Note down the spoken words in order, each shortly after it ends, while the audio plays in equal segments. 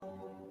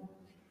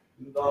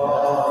The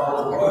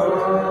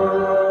world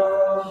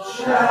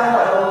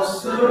shall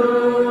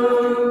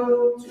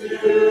soon to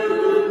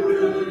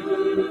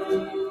renew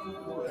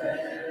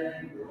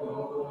and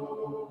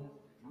grow.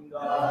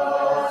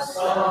 The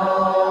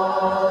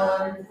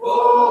sun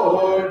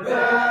for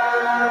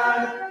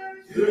back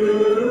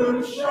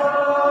to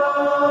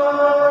shine,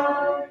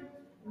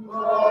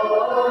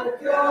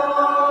 but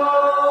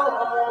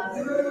God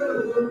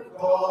who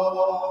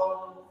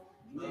called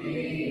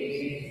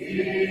me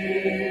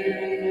here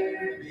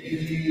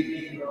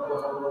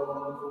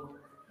below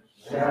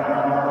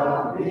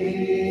shall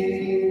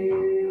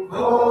be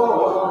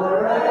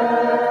forever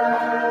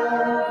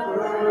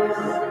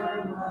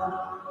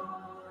mine.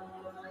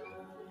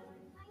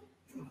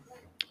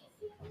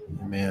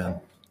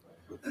 Amen.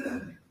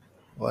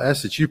 Well, I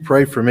ask that you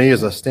pray for me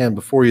as I stand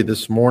before you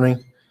this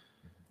morning.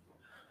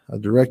 I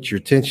direct your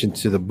attention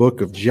to the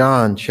book of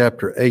John,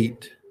 chapter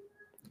 8.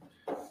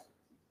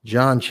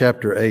 John,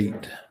 chapter 8.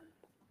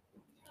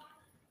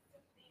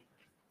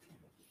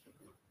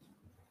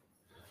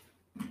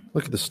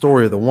 Look at the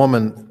story of the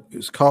woman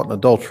who's caught in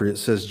adultery. It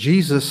says,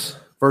 Jesus,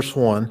 verse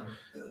 1,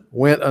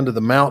 went unto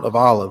the Mount of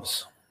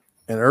Olives,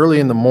 and early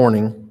in the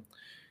morning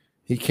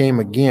he came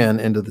again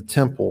into the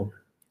temple,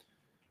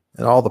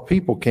 and all the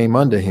people came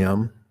unto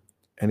him,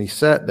 and he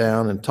sat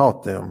down and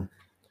taught them.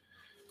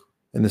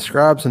 And the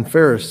scribes and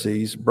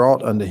Pharisees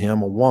brought unto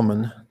him a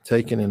woman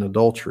taken in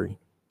adultery.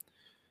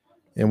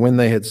 And when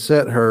they had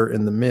set her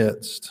in the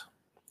midst,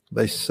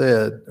 they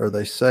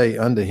say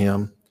unto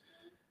him,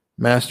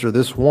 Master,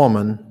 this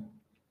woman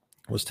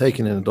was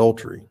taken in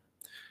adultery,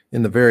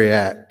 in the very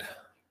act.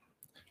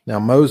 Now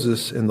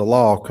Moses in the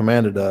law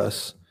commanded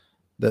us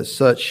that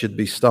such should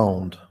be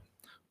stoned.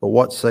 But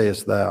what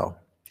sayest thou?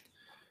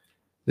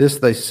 This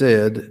they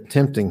said,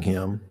 tempting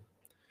him,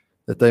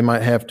 that they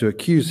might have to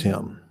accuse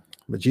him.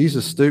 But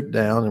Jesus stooped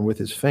down and with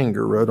his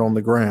finger wrote on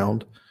the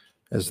ground,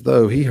 as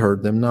though he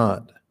heard them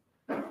not.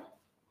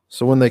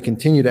 So when they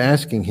continued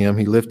asking him,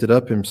 he lifted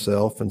up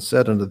himself and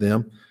said unto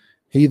them,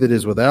 He that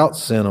is without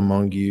sin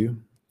among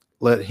you,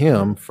 let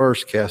him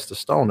first cast a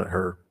stone at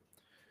her.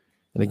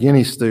 And again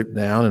he stooped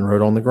down and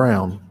wrote on the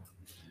ground.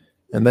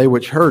 And they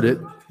which heard it,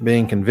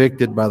 being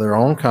convicted by their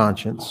own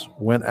conscience,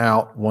 went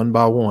out one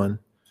by one,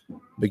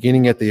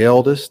 beginning at the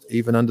eldest,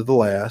 even unto the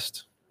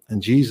last.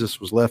 And Jesus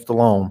was left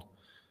alone,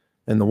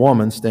 and the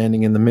woman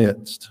standing in the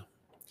midst.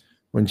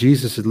 When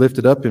Jesus had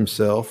lifted up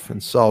himself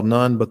and saw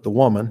none but the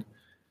woman,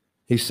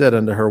 he said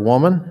unto her,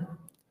 Woman,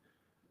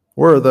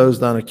 where are those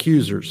thine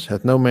accusers?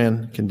 Hath no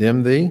man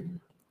condemned thee?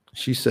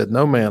 She said,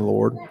 No man,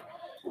 Lord.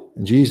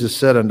 And Jesus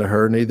said unto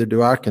her, Neither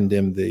do I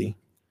condemn thee.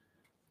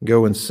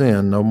 Go and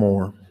sin no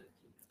more.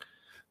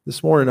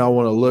 This morning I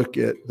want to look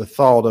at the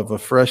thought of a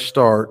fresh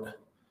start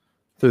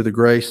through the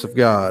grace of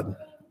God.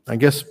 I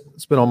guess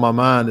it's been on my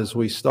mind as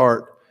we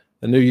start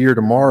a new year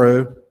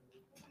tomorrow,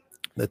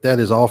 that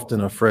is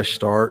often a fresh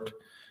start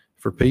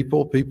for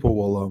people. People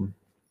will,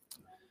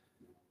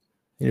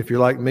 if you're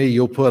like me,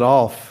 you'll put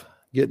off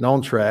getting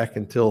on track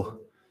until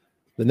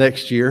the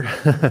next year.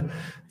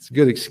 It's a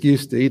good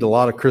excuse to eat a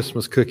lot of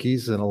Christmas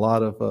cookies and a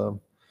lot of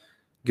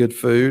good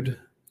food.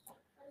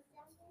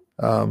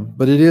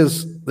 But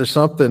there's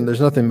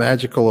nothing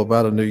magical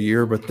about a new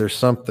year, but there's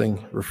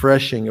something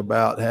refreshing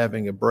about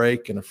having a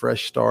break and a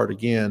fresh start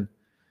again.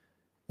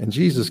 And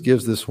Jesus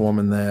gives this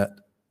woman that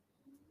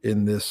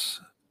in this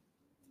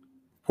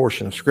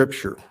portion of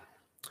Scripture.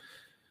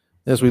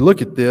 As we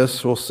look at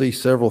this, we'll see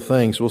several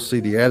things. We'll see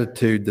the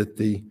attitude that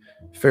the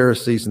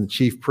Pharisees and the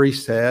chief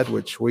priests had,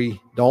 which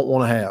we don't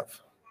want to have.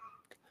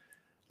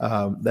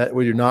 That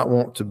we do not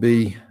want to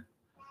be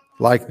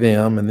like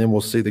them. And then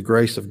we'll see the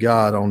grace of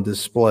God on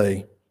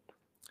display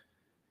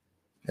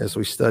as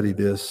we study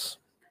this.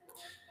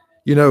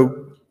 You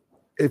know,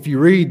 if you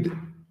read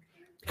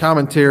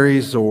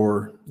commentaries,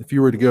 or if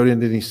you were to go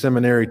into any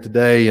seminary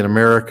today in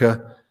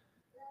America,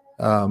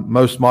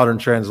 most modern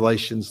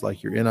translations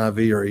like your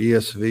NIV or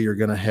ESV are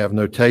going to have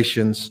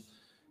notations,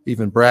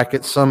 even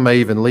brackets. Some may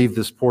even leave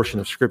this portion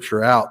of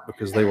Scripture out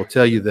because they will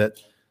tell you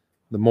that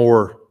the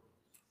more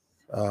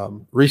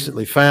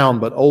recently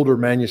found but older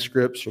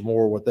manuscripts, or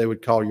more what they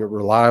would call your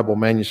reliable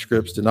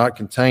manuscripts, do not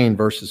contain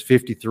verses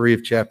 53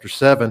 of chapter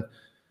 7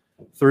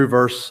 through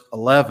verse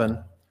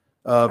 11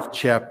 of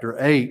chapter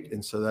 8.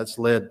 And so that's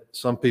led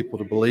some people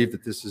to believe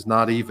that this is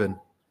not even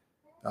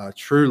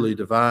truly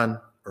divine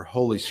or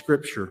holy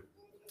Scripture.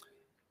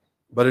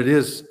 But it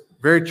is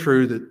very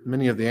true that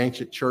many of the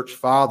ancient church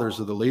fathers,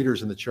 or the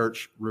leaders in the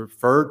church,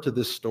 referred to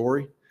this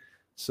story.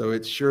 So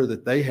it's sure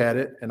that they had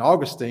it. And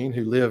Augustine,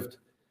 who lived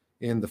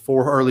in the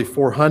early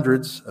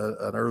 400s,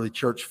 an early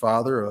church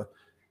father,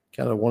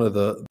 kind of one of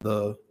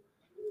the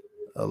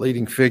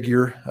leading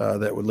figure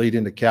that would lead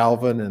into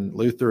Calvin and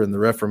Luther and the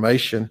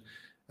Reformation.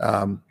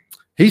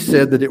 He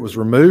said that it was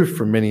removed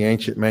from many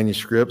ancient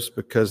manuscripts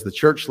because the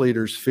church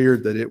leaders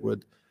feared that it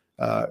would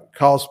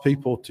cause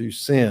people to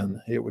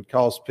sin. It would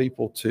cause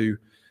people to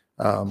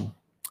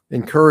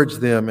encourage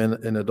them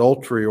in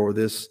adultery or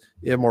this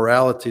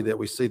immorality that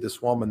we see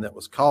this woman that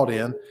was caught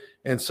in.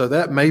 And so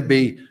that may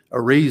be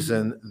a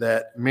reason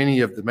that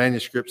many of the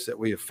manuscripts that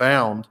we have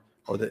found,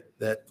 or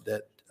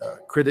that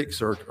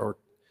critics or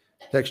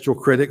textual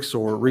critics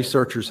or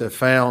researchers have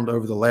found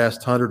over the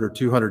last 100 or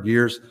 200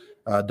 years,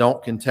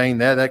 don't contain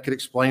that. That could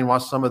explain why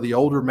some of the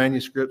older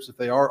manuscripts, if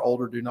they are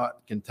older, do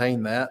not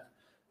contain that,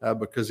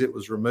 because it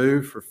was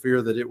removed for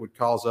fear that it would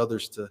cause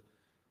others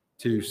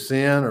to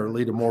sin or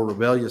lead a more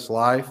rebellious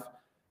life.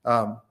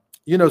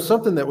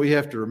 Something that we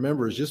have to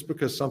remember is just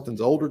because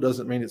something's older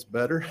doesn't mean it's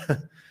better.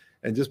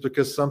 And just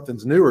because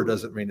something's newer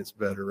doesn't mean it's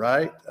better,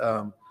 right?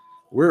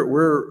 When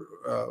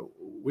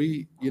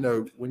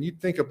you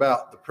think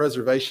about the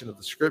preservation of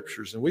the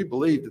scriptures, and we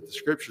believe that the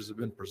scriptures have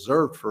been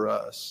preserved for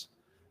us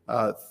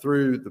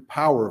through the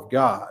power of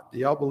God. Do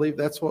y'all believe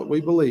that's what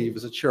we believe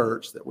as a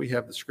church, that we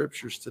have the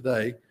scriptures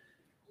today?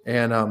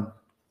 And,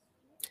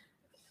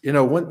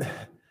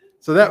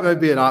 so that may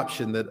be an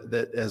option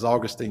that, as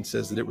Augustine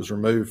says, that it was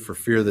removed for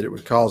fear that it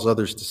would cause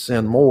others to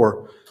sin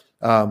more.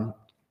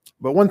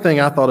 But one thing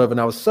I thought of, and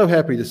I was so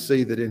happy to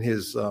see that in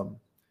his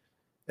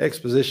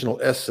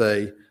expositional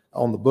essay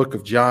on the book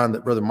of John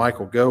that Brother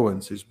Michael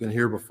Goins, who's been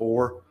here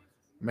before,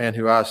 a man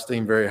who I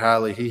esteem very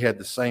highly, he had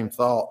the same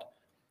thought.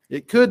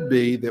 It could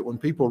be that when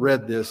people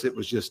read this, it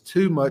was just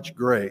too much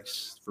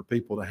grace for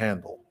people to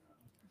handle.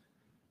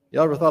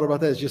 Y'all ever thought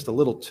about that? It's just a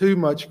little too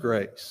much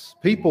grace.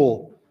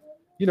 People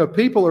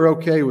are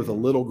okay with a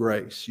little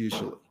grace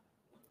usually.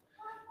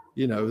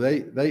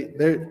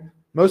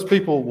 Most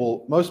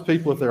people,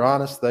 if they're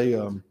honest, they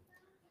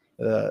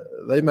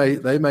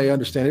may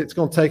understand it's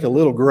going to take a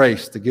little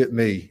grace to get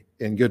me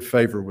in good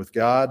favor with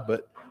God,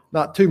 but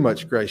not too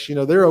much grace.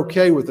 They're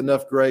okay with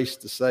enough grace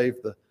to save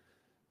the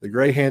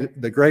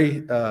gray-headed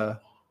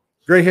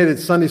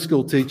Sunday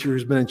school teacher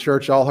who's been in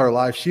church all her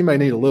life. She may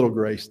need a little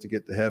grace to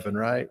get to heaven,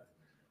 right?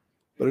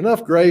 But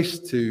enough grace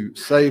to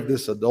save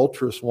this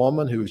adulterous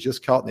woman who was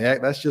just caught in the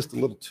act, that's just a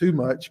little too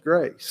much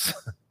grace.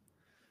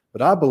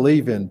 But I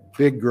believe in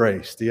big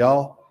grace. Do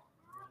y'all?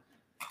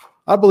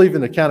 I believe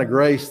in the kind of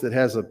grace that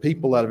has a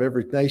people out of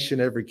every nation,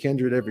 every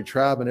kindred, every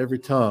tribe, and every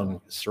tongue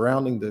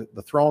surrounding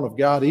the throne of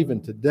God, even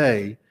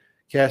today,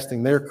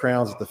 casting their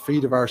crowns at the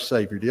feet of our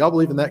Savior. Do y'all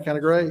believe in that kind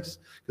of grace?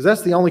 Because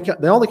that's the only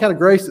kind of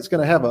grace that's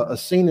going to have a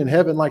scene in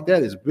heaven like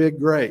that is big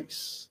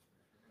grace.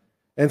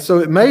 And so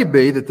it may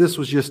be that this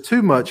was just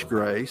too much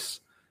grace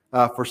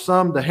for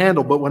some to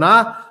handle. But when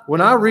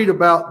I read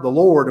about the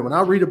Lord, and when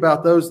I read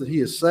about those that he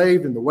has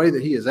saved and the way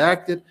that he has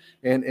acted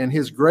and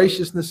his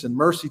graciousness and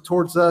mercy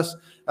towards us,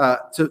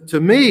 to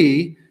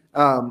me,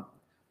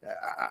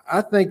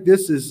 I think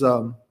this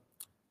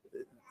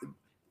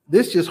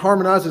just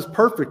harmonizes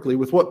perfectly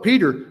with what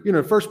Peter,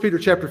 1 Peter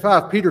chapter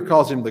 5, Peter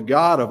calls him the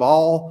God of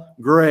all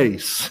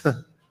grace.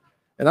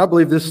 And I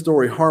believe this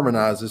story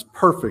harmonizes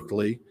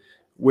perfectly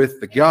with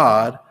the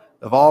God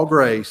of all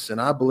grace.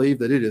 And I believe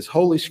that it is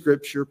Holy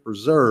Scripture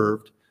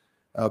preserved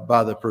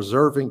by the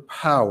preserving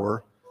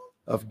power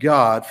of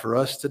God for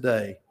us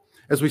today.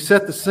 As we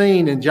set the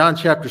scene in John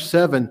chapter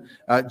 7,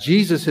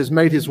 Jesus has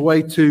made his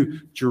way to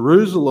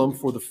Jerusalem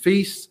for the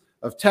Feast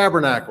of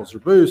Tabernacles, or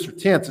booths, or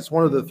tents. It's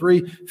one of the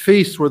three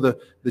feasts where the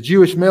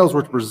Jewish males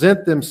were to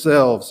present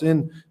themselves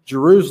in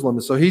Jerusalem.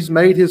 And so he's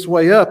made his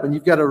way up, and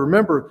you've got to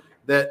remember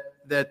that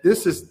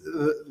this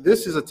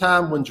is a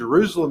time when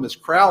Jerusalem is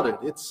crowded.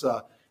 It's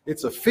a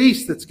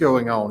feast that's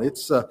going on. I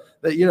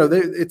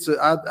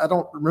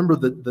don't remember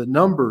the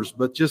numbers,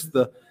 but just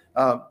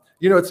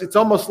it's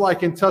almost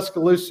like in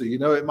Tuscaloosa.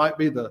 It might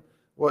be the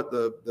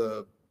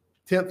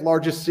 10th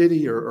largest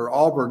city, or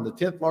Auburn, the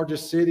 10th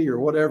largest city, or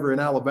whatever in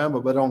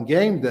Alabama. But on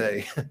game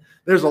day,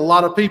 there's a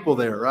lot of people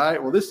there,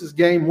 right? Well, this is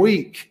game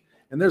week,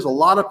 and there's a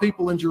lot of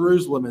people in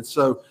Jerusalem. And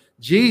so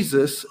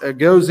Jesus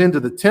goes into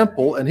the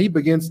temple, and he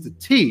begins to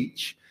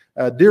teach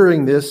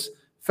during this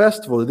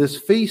festival, this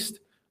feast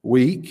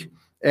week.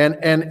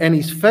 And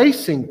he's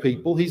facing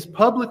people. He's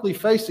publicly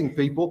facing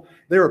people.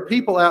 There are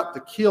people out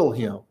to kill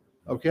him.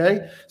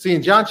 Okay? See,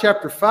 in John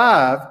chapter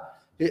 5,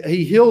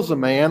 he heals a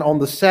man on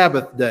the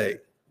Sabbath day.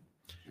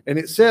 And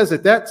it says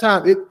at that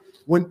time,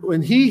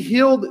 when he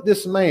healed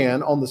this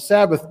man on the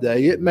Sabbath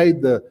day,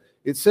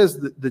 it says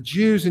the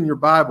Jews in your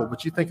Bible,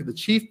 but you think of the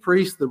chief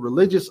priests, the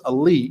religious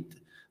elite,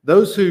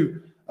 those who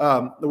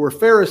were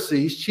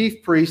Pharisees,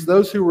 chief priests,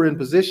 those who were in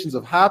positions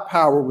of high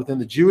power within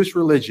the Jewish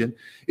religion.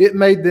 It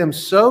made them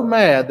so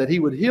mad that he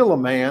would heal a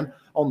man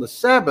on the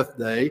Sabbath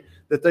day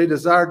that they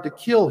desired to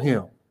kill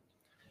him.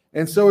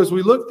 And so as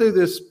we look through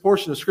this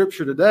portion of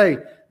Scripture today,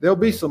 there'll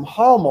be some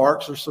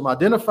hallmarks or some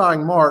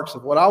identifying marks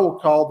of what I will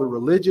call the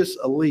religious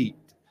elite.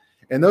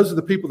 And those are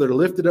the people that are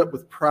lifted up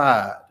with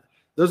pride.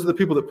 Those are the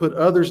people that put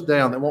others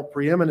down, that want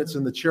preeminence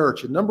in the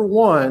church. And number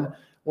one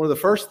of the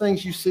first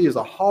things you see as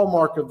a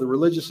hallmark of the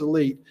religious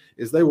elite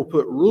is they will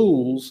put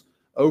rules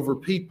over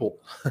people.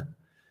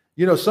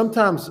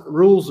 Sometimes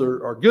rules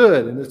are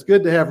good, and it's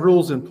good to have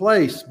rules in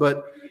place.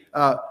 But,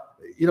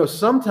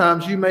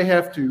 sometimes you may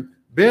have to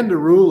bend a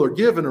rule or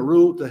give a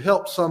rule to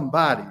help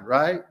somebody,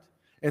 right?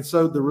 And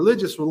so the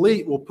religious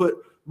elite will put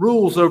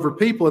rules over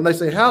people, and they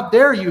say, how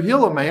dare you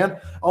heal a man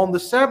on the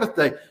Sabbath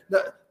day?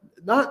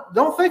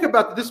 don't think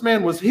about that this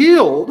man was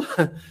healed,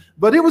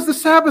 but it was the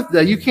Sabbath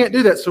day. You can't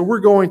do that. So we're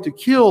going to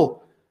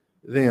kill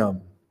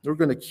them. We're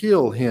going to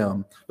kill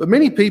him. But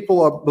many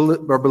people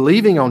are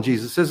believing on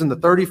Jesus. It says in the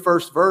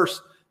 31st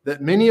verse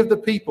that many of the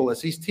people,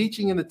 as he's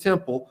teaching in the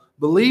temple,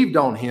 believed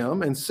on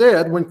him and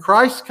said, when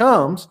Christ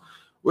comes,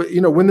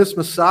 when this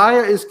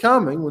Messiah is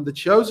coming, when the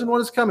chosen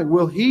one is coming,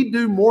 will he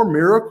do more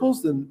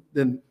miracles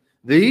than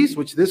these,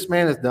 which this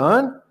man has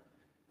done?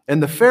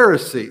 And the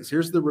Pharisees,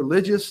 here's the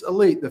religious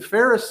elite, the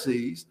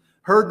Pharisees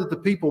heard that the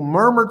people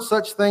murmured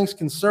such things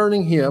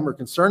concerning him or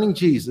concerning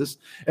Jesus,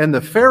 and the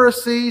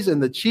Pharisees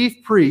and the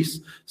chief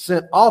priests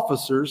sent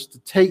officers to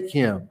take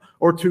him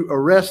or to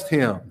arrest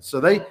him. So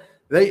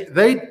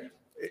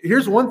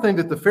here's one thing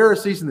that the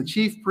Pharisees and the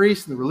chief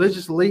priests and the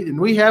religious elite, and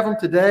we have them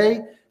today,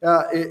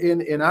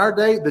 in our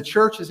day, the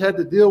church has had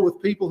to deal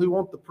with people who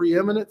want the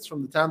preeminence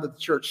from the time that the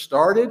church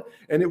started,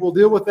 and it will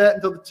deal with that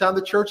until the time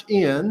the church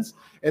ends.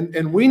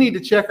 And we need to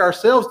check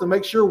ourselves to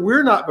make sure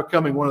we're not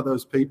becoming one of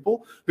those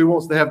people who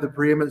wants to have the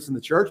preeminence in the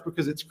church,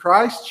 because it's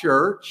Christ's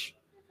church.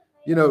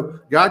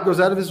 God goes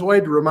out of his way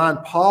to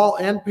remind Paul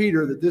and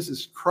Peter that this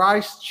is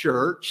Christ's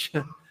church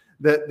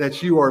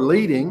that you are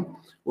leading.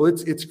 Well,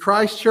 it's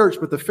Christ's church,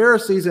 but the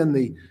Pharisees and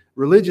the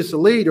religious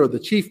elite or the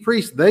chief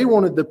priests, they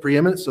wanted the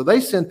preeminence, so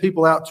they sent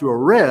people out to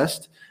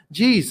arrest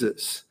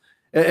Jesus.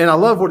 And I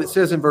love what it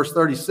says in verse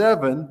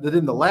 37, that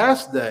in the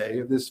last day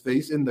of this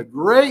feast, in the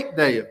great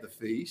day of the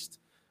feast,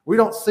 we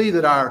don't see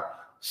that our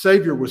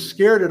Savior was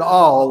scared at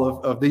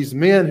all of these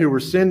men who were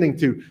sending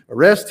to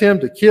arrest him,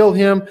 to kill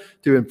him,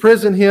 to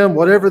imprison him,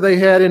 whatever they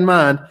had in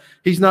mind.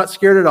 He's not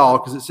scared at all,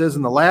 because it says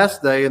in the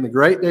last day, in the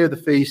great day of the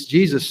feast,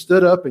 Jesus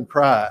stood up and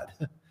cried.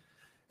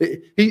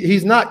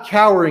 He's not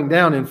cowering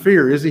down in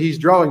fear, is he? He's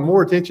drawing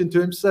more attention to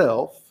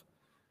himself,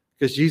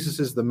 because Jesus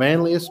is the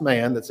manliest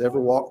man that's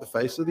ever walked the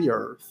face of the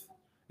earth.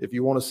 If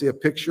you want to see a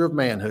picture of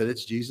manhood,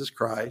 it's Jesus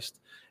Christ.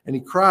 And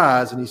he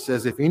cries and he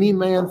says, if any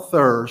man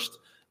thirst,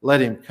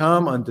 let him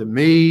come unto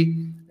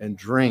me and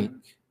drink.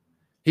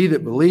 He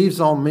that believes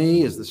on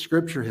me, as the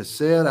scripture has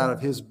said, out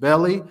of his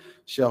belly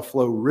shall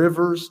flow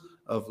rivers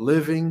of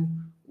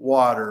living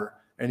water.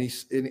 And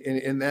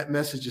that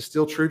message is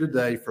still true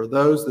today for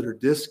those that are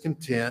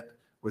discontent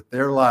with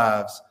their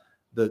lives.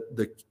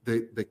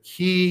 The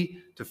key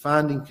to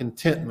finding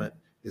contentment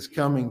is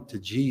coming to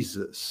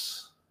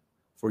Jesus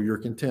for your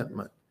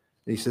contentment.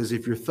 And he says,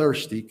 if you're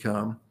thirsty,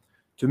 come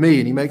to me.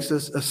 And he makes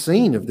us a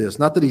scene of this.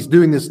 Not that he's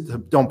doing this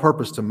on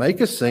purpose to make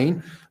a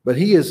scene, but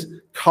he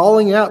is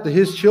calling out to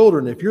his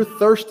children. If you're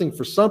thirsting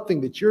for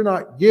something that you're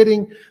not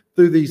getting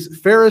through these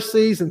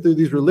Pharisees and through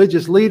these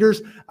religious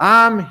leaders,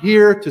 I'm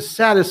here to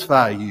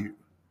satisfy you.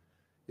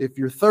 If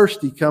you're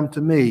thirsty, come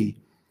to me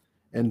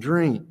and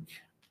drink.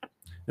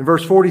 In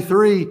verse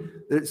 43,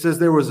 it says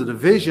there was a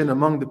division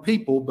among the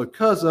people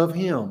because of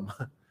him.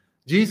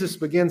 Jesus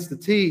begins to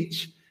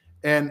teach,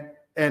 and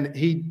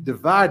he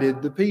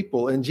divided the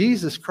people. And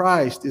Jesus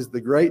Christ is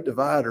the great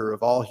divider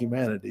of all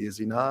humanity, is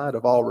he not?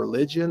 Of all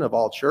religion, of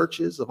all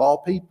churches, of all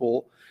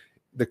people.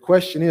 The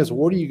question is,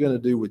 what are you going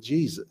to do with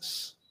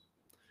Jesus?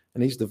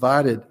 And he's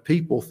divided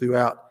people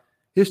throughout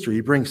history.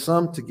 He brings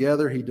some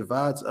together, he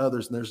divides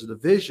others, and there's a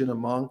division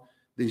among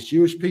these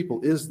Jewish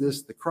people. Is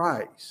this the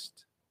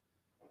Christ?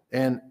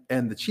 And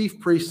the chief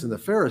priests and the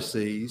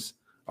Pharisees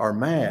are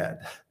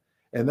mad,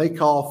 and they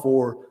call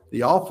for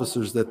the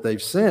officers that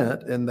they've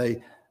sent, and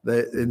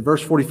in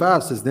verse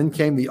 45 says, then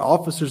came the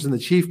officers and the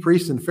chief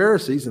priests and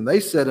Pharisees, and they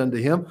said unto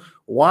him,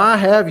 why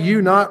have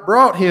you not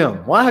brought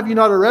him? Why have you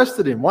not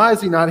arrested him? Why is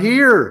he not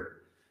here?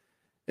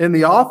 And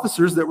the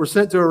officers that were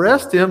sent to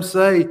arrest him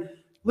say,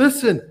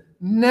 listen,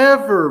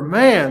 never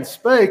man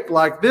spake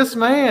like this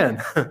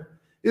man.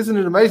 Isn't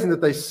it amazing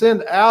that they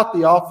send out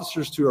the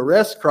officers to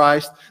arrest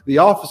Christ? The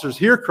officers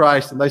hear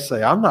Christ and they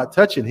say, I'm not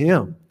touching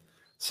him.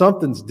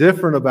 Something's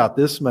different about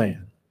this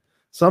man.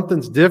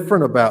 Something's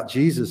different about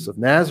Jesus of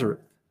Nazareth.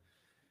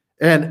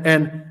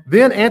 And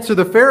then answer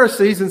the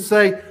Pharisees and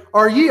say,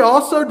 are ye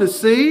also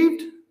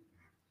deceived?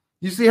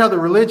 You see how the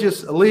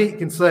religious elite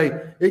can say,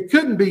 it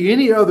couldn't be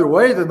any other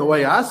way than the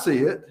way I see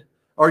it.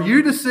 Are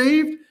you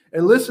deceived?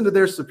 And listen to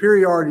their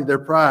superiority, their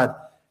pride.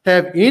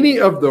 Have any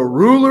of the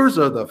rulers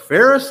of the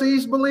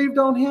Pharisees believed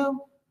on him?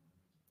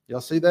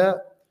 Y'all see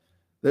that?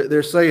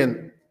 They're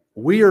saying,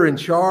 we are in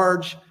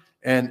charge,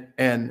 and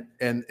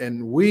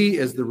we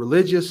as the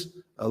religious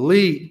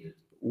elite,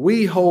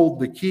 we hold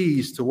the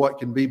keys to what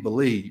can be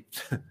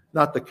believed,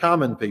 not the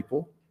common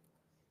people.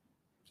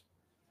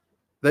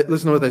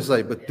 Listen to what they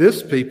say. But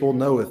this people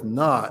knoweth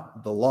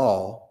not the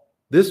law.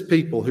 This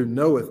people who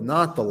knoweth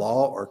not the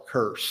law are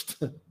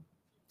cursed.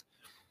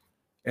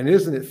 And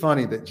isn't it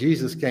funny that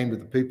Jesus came to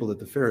the people that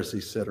the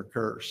Pharisees said are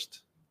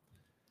cursed?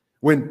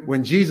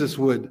 When Jesus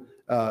would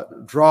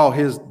draw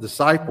his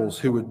disciples,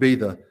 who would be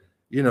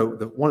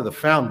one of the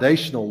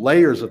foundational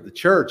layers of the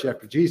church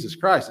after Jesus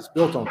Christ, it's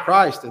built on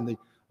Christ, and the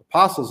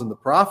apostles and the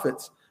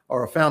prophets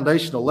are a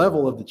foundational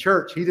level of the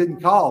church. He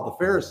didn't call the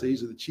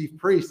Pharisees or the chief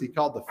priests. He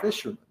called the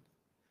fishermen.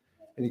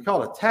 And he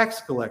called a tax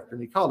collector,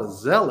 and he called a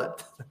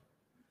zealot.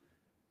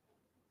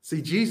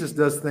 See, Jesus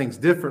does things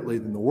differently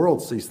than the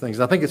world sees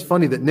things. I think it's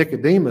funny that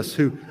Nicodemus,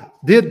 who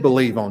did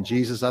believe on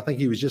Jesus, I think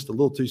he was just a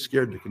little too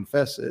scared to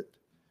confess it.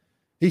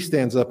 He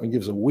stands up and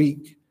gives a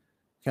weak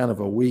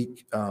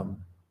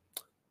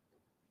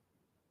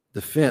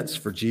defense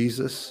for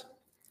Jesus.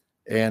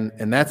 And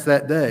that's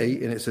that day.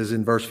 And it says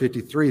in verse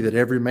 53 that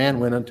every man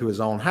went unto his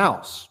own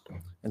house.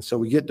 And so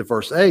we get to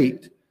verse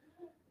 8,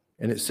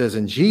 and it says,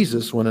 and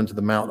Jesus went unto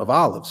the Mount of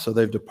Olives. So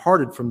they've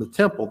departed from the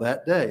temple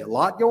that day. A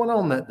lot going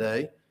on that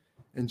day.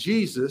 And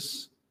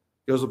Jesus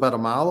goes about a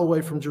mile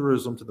away from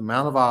Jerusalem to the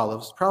Mount of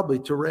Olives, probably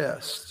to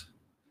rest.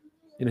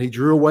 He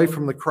drew away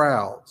from the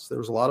crowds. There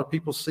was a lot of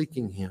people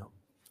seeking him.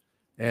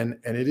 And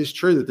it is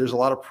true that there's a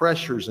lot of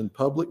pressures in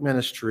public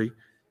ministry.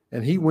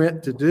 And he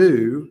went to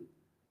do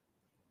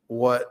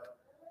what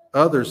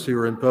others who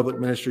are in public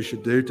ministry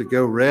should do, to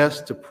go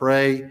rest, to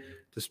pray,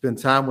 to spend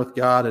time with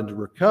God, and to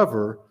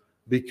recover.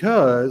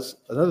 Because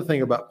another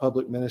thing about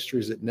public ministry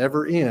is it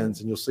never ends.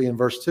 And you'll see in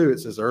verse 2, it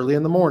says, early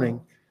in the morning,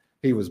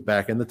 he was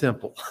back in the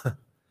temple.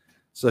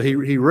 So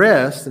he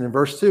rests. And in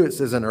verse 2, it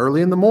says, and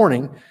early in the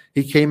morning,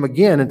 he came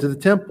again into the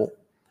temple.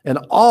 And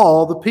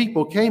all the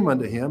people came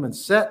unto him and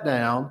sat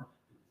down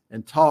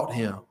and taught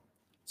him.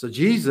 So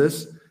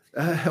Jesus,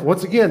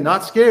 once again,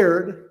 not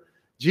scared.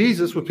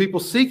 Jesus, with people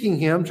seeking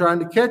him, trying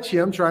to catch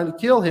him, trying to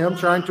kill him,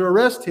 trying to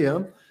arrest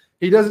him,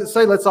 he doesn't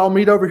say, let's all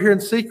meet over here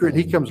in secret.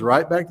 He comes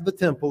right back to the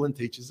temple and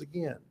teaches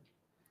again.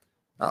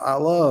 I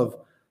love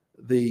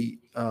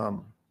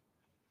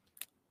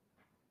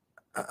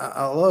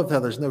I love how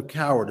there's no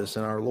cowardice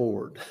in our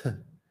Lord.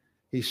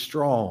 He's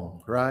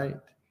strong, right?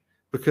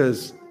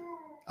 Because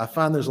I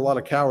find there's a lot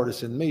of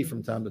cowardice in me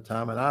from time to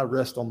time, and I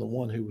rest on the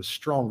one who was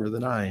stronger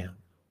than I am.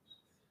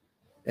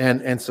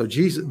 And so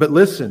Jesus, but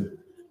listen,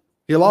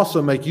 he'll also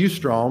make you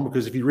strong,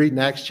 because if you read in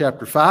Acts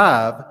chapter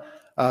 5,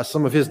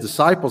 some of his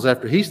disciples,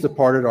 after he's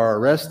departed, are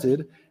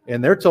arrested,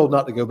 and they're told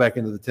not to go back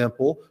into the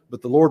temple,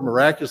 but the Lord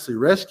miraculously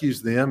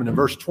rescues them. And in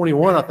verse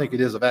 21, I think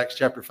it is, of Acts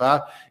chapter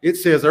 5, it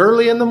says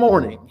early in the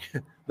morning,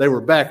 they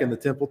were back in the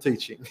temple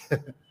teaching.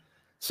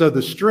 So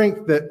the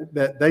strength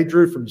that they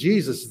drew from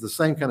Jesus is the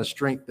same kind of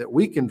strength that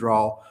we can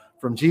draw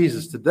from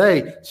Jesus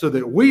today, so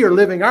that we are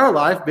living our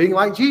life being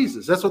like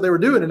Jesus. That's what they were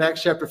doing in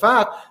Acts chapter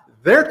 5.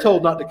 They're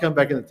told not to come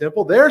back in the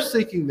temple. They're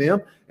seeking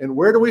them. And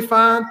where do we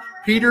find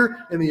Peter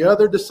and the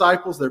other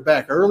disciples? They're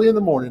back early in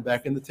the morning,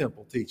 back in the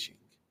temple teaching.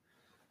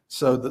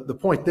 So the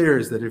point there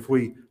is that if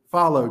we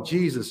follow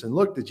Jesus and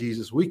look to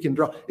Jesus, we can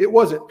draw. It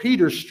wasn't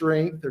Peter's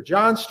strength or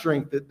John's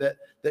strength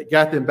that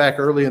got them back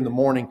early in the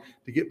morning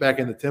to get back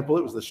in the temple.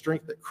 It was the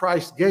strength that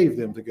Christ gave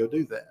them to go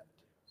do that.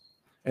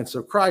 And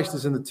so Christ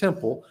is in the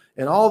temple,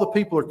 and all the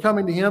people are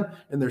coming to him,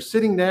 and they're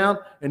sitting down,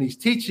 and he's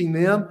teaching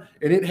them,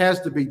 and it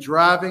has to be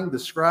driving the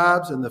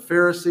scribes and the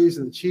Pharisees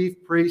and the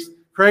chief priests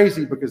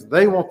crazy, because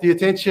they want the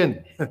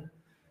attention.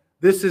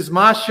 This is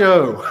my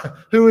show.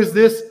 Who is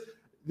this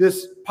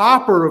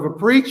pauper of a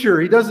preacher?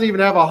 He doesn't even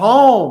have a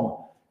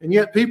home, and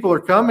yet people are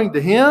coming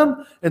to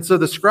him. And so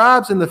the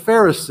scribes and the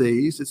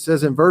Pharisees, it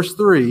says in verse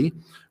 3,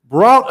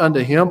 brought unto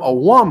him a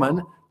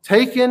woman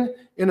taken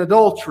in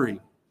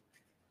adultery.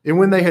 And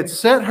when they had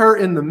set her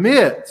in the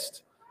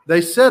midst,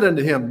 they said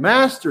unto him,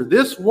 Master,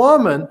 this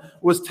woman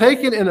was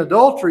taken in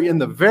adultery in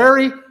the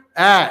very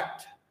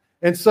act.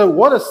 And so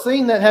what a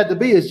scene that had to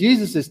be as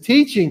Jesus is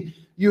teaching.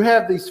 You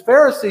have these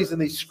Pharisees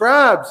and these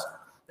scribes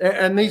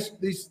and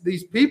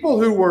these people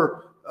who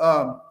were,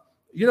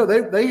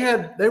 they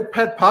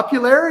had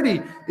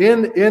popularity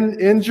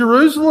in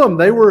Jerusalem.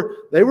 They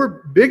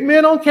were big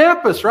men on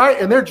campus, right?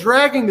 And they're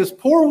dragging this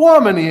poor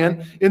woman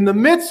in the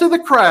midst of the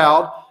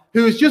crowd,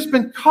 who has just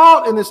been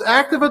caught in this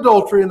act of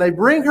adultery, and they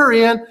bring her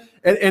in,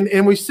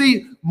 and we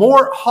see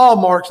more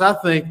hallmarks, I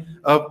think,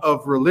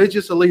 of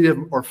religious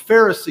elitism or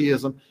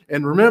Phariseeism.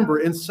 And remember,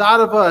 inside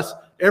of us,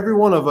 every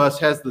one of us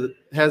has the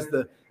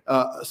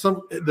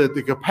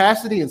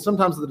capacity and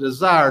sometimes the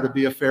desire to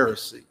be a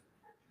Pharisee,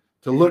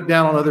 to look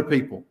down on other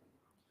people.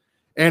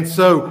 And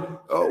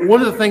so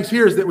one of the things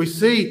here is that we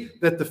see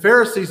that the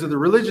Pharisees or the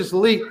religious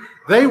elite,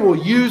 they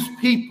will use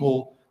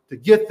people to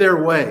get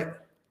their way.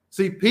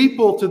 See,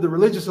 people to the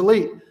religious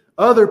elite,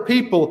 other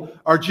people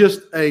are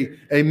just a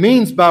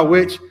means by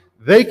which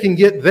they can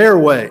get their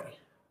way.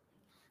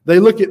 They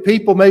look at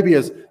people maybe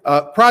as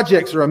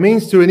projects or a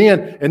means to an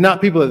end, and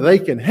not people that they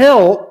can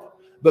help,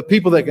 but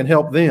people that can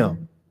help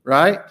them,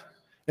 right?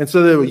 And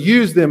so they will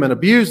use them and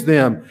abuse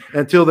them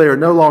until they are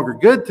no longer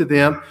good to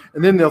them,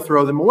 and then they'll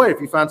throw them away.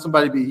 If you find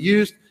somebody be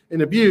used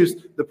and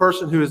abused, the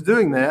person who is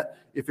doing that,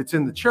 if it's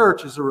in the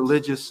church, is a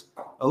religious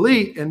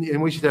elite,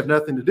 and we should have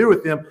nothing to do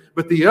with them.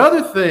 But the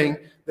other thing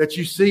that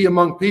you see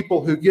among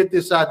people who get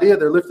this idea,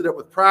 they're lifted up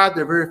with pride,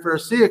 they're very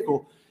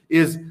pharisaical,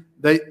 is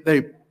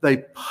they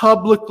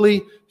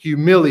publicly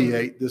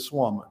humiliate this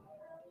woman.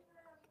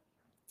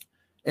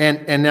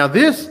 And now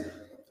this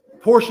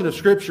portion of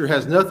Scripture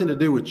has nothing to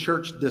do with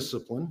church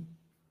discipline.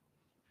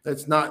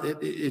 That's not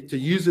to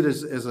use it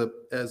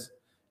as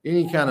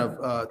any kind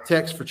of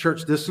text for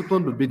church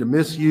discipline would be to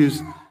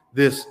misuse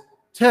this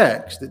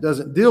text. It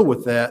doesn't deal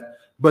with that.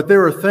 But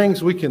there are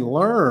things we can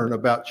learn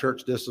about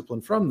church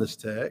discipline from this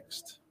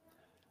text.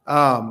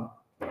 I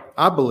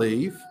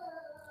believe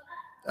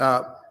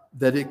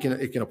that it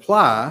can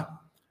apply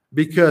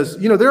because,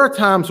 there are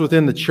times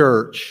within the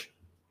church.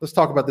 Let's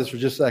talk about this for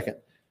just a second.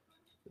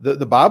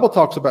 The Bible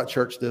talks about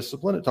church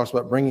discipline. It talks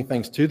about bringing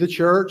things to the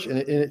church. And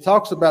it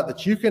talks about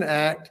that you can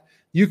act,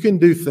 you can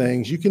do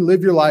things, you can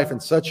live your life in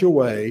such a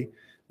way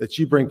that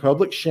you bring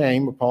public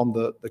shame upon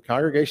the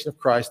congregation of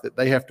Christ that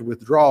they have to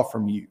withdraw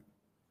from you.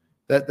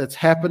 That's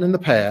happened in the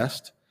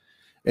past,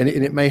 and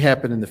it may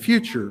happen in the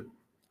future.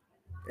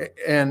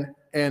 And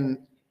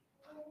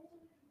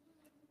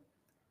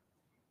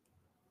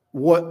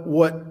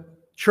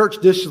what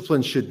church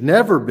discipline should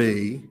never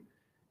be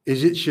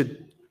is it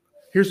should.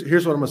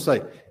 Here's what I'm going to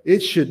say.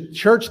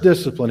 Church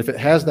discipline, if it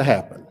has to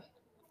happen,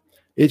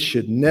 it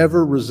should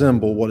never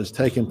resemble what has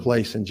taken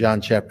place in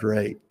John chapter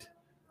 8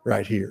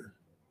 right here.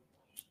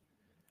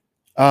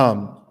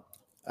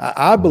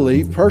 I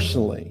believe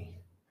personally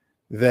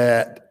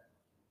that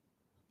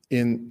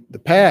in the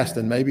past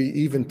and maybe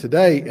even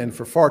today and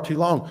for far too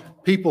long,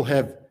 people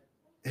have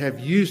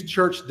used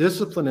church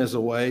discipline as a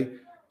way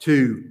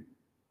to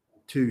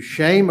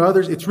shame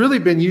others. It's really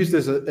been used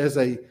as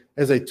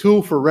a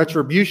tool for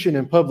retribution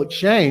and public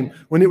shame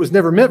when it was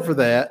never meant for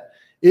that.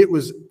 It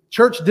was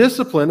church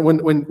discipline.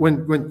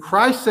 When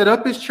Christ set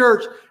up his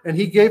church and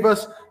he gave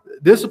us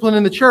discipline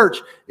in the church,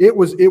 it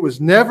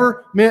was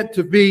never meant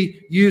to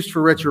be used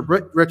for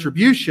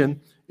retribution.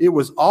 It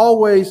was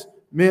always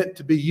meant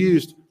to be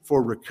used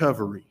for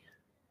recovery.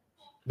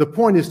 The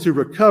point is to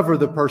recover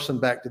the person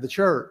back to the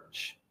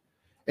church.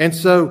 And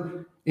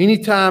so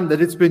anytime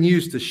that it's been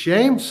used to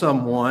shame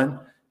someone,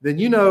 then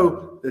you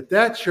know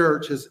that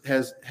church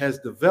has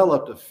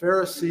developed a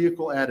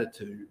Pharisaical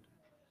attitude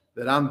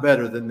that I'm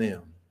better than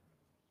them.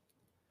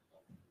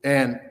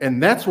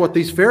 And that's what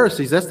these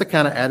Pharisees, that's the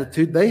kind of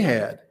attitude they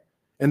had.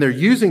 And they're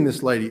using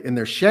this lady and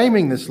they're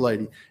shaming this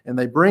lady, and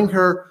they bring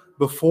her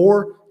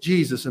before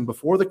Jesus and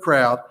before the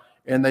crowd,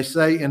 and they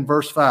say in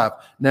verse 5,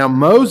 "Now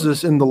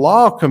Moses in the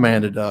law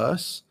commanded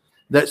us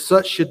that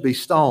such should be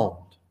stoned.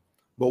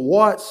 But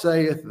what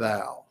sayest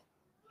thou?"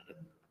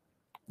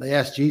 They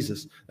asked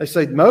Jesus. They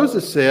say,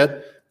 "Moses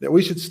said that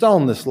we should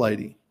stone this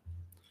lady.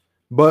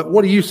 But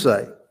what do you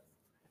say?"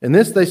 And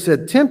this they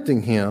said,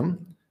 tempting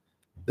him,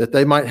 that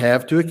they might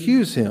have to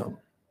accuse him.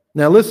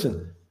 Now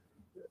listen,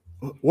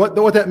 what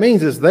that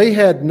means is they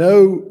had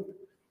no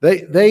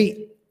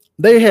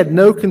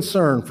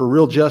concern for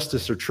real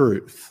justice or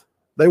truth.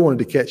 They wanted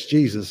to catch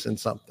Jesus in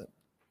something.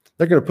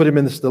 They're going to put him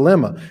in this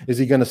dilemma. Is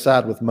he going to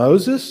side with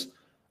Moses?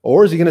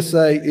 Or is he going to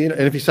say, and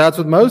if he sides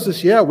with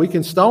Moses, yeah, we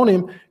can stone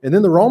him, and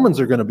then the Romans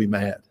are going to be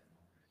mad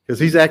because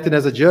he's acting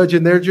as a judge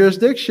in their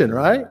jurisdiction,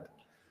 right?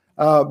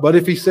 But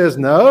if he says,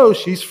 no,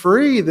 she's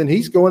free, then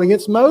he's going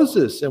against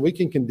Moses, and we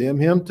can condemn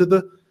him to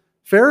the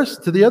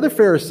other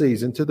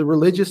Pharisees and to the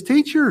religious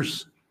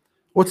teachers.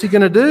 What's he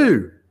going to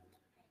do?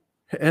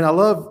 And I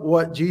love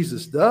what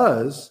Jesus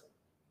does.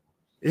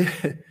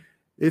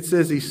 It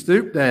says he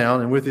stooped down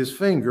and with his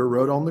finger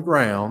wrote on the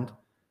ground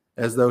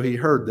as though he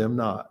heard them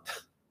not.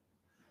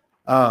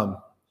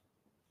 What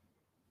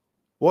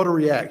a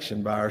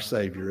reaction by our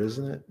Savior,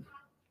 isn't it?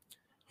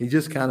 He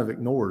just kind of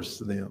ignores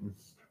them.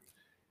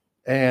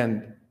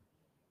 And,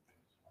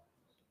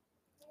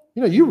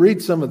 you read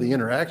some of the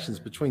interactions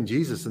between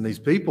Jesus and these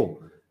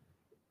people.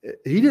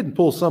 He didn't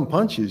pull some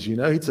punches,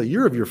 He'd say,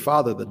 "You're of your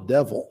father, the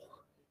devil."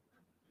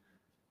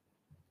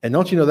 And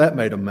don't you know that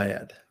made him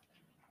mad?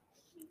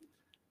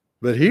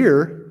 But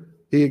here,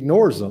 he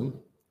ignores them,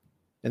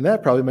 and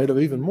that probably made him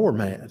even more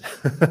mad.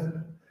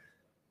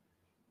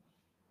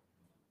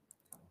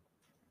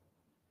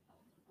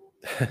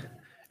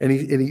 And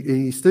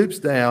he stoops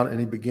down and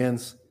he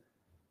begins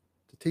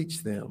to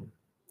teach them.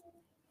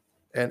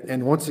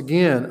 And once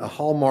again, a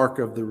hallmark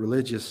of the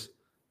religious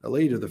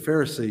elite of the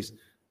Pharisees,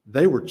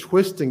 they were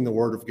twisting the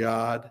word of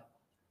God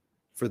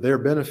for their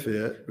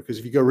benefit. Because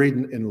if you go read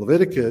in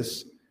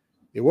Leviticus,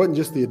 it wasn't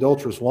just the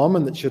adulterous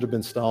woman that should have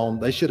been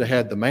stoned. They should have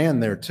had the man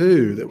there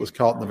too that was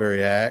caught in the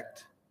very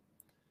act.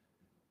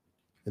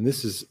 And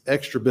this is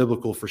extra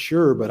biblical for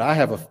sure, but I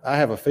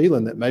have a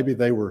feeling that maybe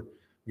they were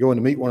going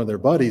to meet one of their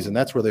buddies, and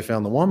that's where they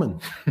found the woman.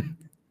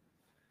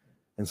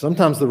 And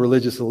sometimes the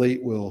religious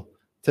elite will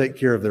take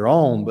care of their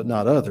own, but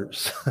not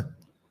others. But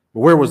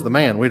where was the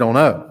man? We don't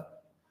know.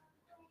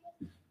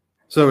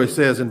 So it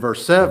says in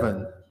verse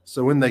 7,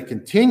 "So when they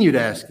continued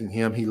asking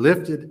him, he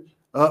lifted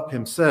up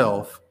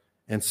himself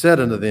and said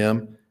unto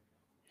them,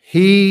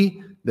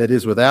 He that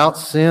is without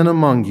sin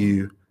among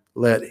you,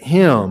 let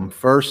him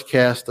first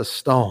cast a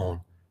stone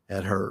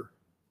at her."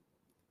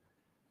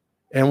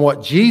 And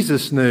what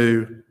Jesus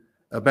knew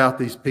about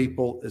these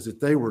people is that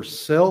they were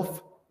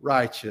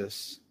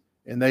self-righteous,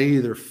 and they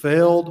either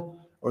failed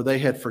or they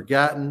had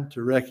forgotten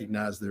to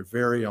recognize their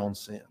very own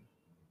sin.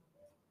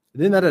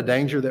 Isn't that a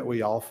danger that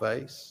we all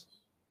face?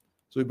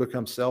 So we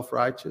become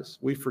self-righteous.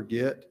 We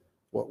forget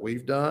what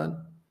we've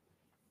done.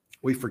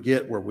 We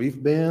forget where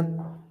we've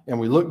been, and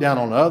we look down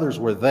on others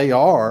where they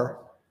are.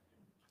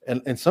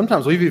 And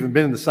sometimes we've even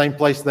been in the same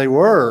place they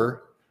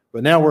were,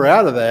 But now we're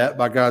out of that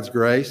by God's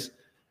grace,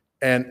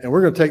 and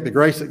we're going to take the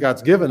grace that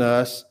God's given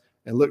us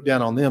and look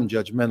down on them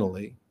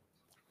judgmentally.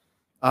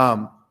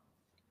 And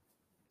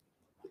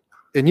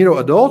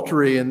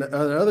adultery and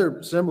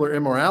other similar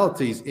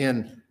immoralities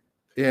in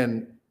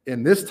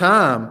this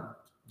time,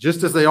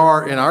 just as they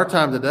are in our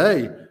time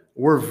today,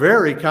 were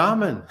very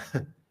common.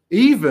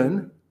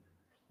 Even,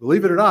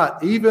 believe it or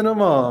not, even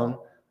among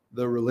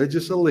the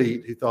religious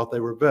elite who thought they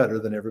were better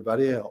than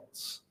everybody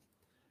else.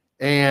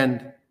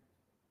 And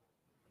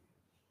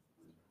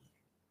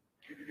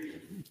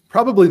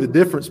probably the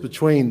difference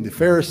between the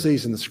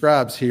Pharisees and the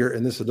scribes here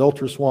and this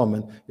adulterous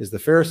woman is the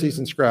Pharisees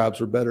and scribes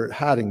were better at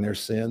hiding their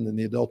sin than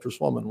the adulterous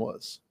woman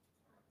was.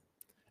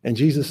 And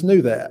Jesus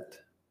knew that.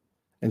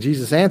 And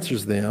Jesus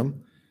answers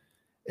them,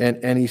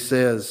 and he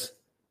says,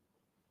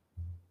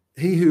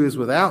 "He who is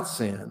without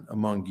sin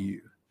among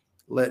you,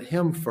 let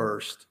him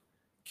first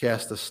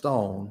cast a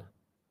stone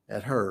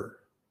at her."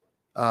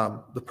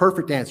 The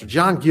perfect answer.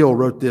 John Gill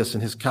wrote this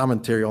in his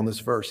commentary on this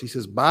verse. He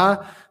says,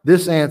 by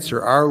this answer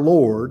of our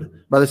Lord,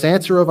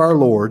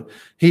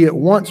 he at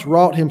once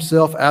wrought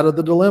himself out of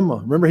the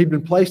dilemma. Remember, he'd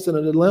been placed in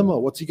a dilemma.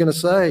 What's he going to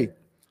say?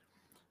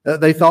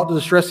 They thought to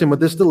distress him with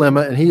this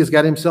dilemma, and he has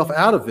got himself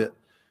out of it.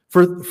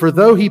 For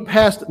though he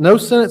passed no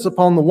sentence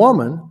upon the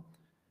woman,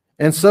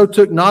 and so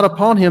took not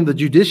upon him the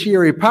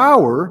judiciary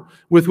power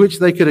with which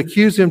they could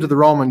accuse him to the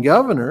Roman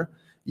governor,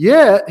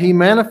 yet he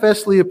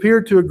manifestly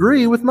appeared to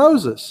agree with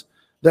Moses,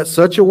 that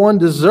such a one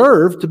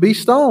deserved to be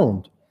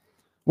stoned.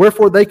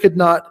 Wherefore they could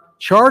not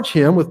charge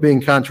him with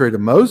being contrary to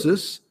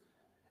Moses,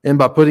 and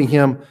by putting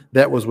him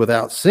that was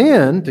without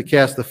sin to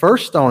cast the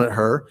first stone at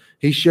her,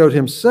 he showed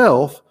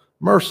himself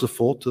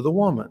merciful to the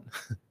woman.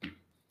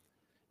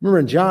 Remember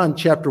in John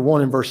chapter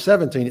 1 and verse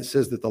 17, it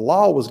says that the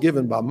law was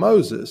given by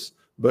Moses,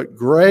 but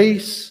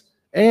grace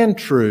and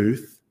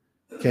truth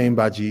came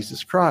by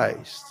Jesus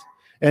Christ.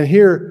 And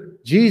here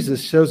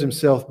Jesus shows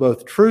himself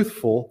both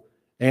truthful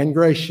and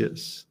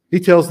gracious. He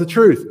tells the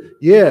truth.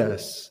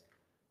 Yes,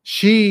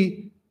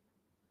 she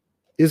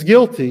is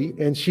guilty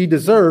and she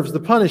deserves the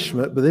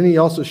punishment, but then he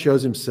also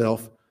shows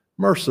himself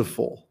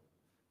merciful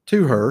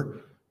to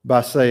her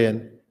by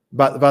saying,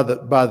 by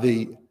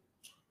the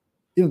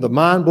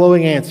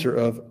mind-blowing answer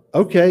of,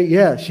 okay,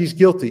 yeah, she's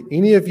guilty.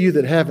 Any of you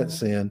that haven't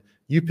sinned,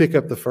 you pick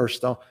up the first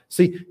stone.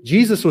 See,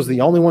 Jesus was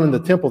the only one in the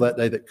temple that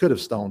day that could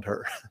have stoned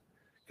her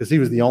because he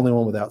was the only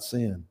one without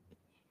sin.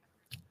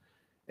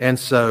 And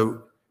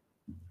so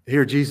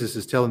here Jesus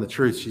is telling the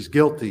truth. She's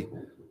guilty,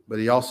 but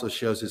he also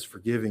shows his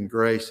forgiving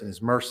grace and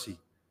his mercy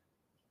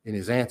in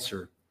his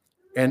answer.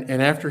 And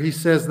after he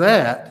says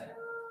that,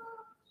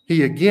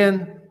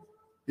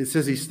 it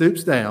says he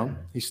stooped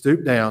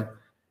down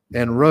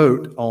and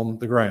wrote on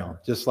the ground,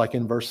 just like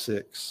in verse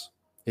 6.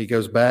 He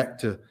goes back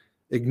to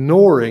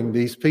ignoring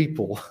these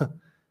people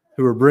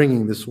who are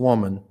bringing this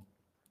woman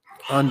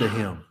unto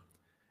him.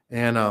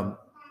 And,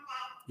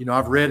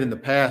 I've read in the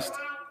past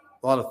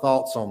a lot of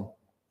thoughts on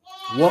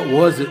what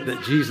was it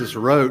that Jesus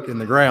wrote in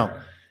the ground.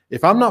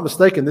 If I'm not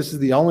mistaken, this is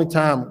the only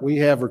time we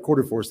have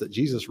recorded for us that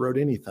Jesus wrote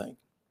anything.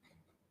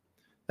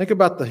 Think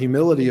about the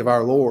humility of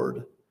our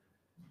Lord,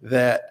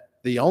 that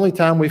the only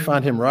time we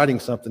find him writing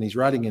something, he's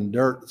writing in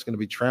dirt that's going to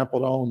be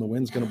trampled on, the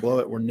wind's going to blow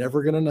it. We're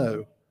never going to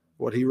know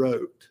what he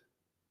wrote.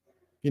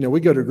 We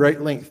go to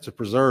great lengths to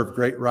preserve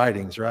great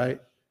writings,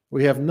 right?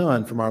 We have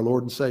none from our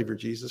Lord and Savior,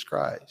 Jesus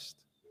Christ.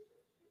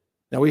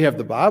 Now, we have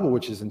the Bible,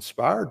 which is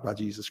inspired by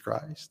Jesus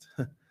Christ,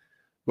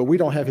 but we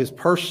don't have his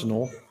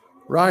personal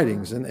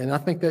writings. And I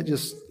think that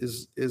just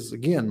is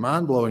again,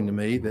 mind-blowing to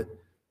me, that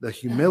the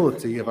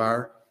humility of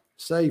our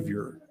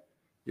Savior,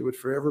 it would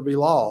forever be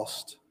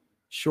lost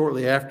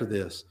shortly after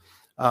this.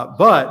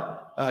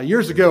 But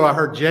years ago, I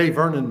heard J.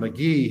 Vernon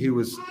McGee, who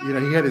was,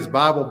 he had his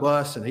Bible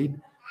bus, and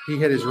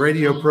he had his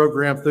radio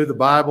program through the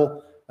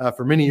Bible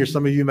for many years.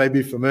 Some of you may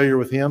be familiar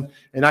with him.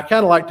 And I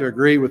kind of like to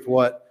agree with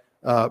what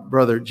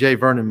Brother J.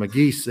 Vernon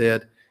McGee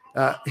said.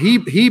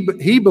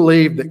 He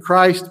believed that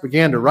Christ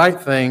began to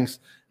write things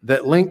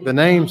that linked the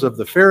names of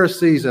the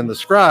Pharisees and the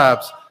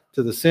scribes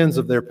to the sins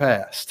of their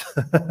past.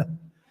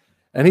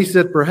 And he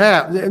said,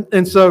 perhaps,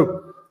 and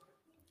so,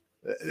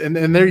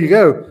 and there you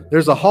go.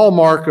 There's a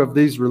hallmark of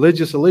these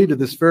religious elite, of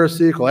this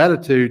Pharisaical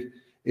attitude,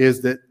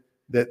 is that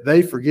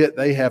they forget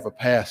they have a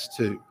past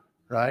too,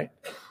 right?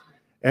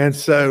 And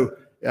so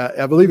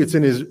I believe it's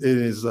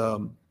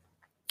in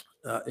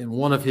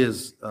one of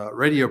his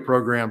radio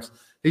programs.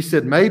 He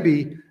said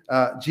maybe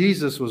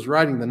Jesus was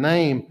writing the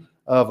name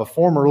of a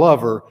former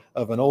lover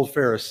of an old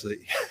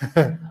Pharisee.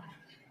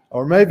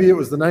 Or maybe it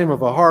was the name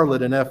of a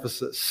harlot in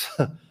Ephesus,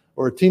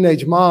 or a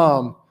teenage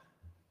mom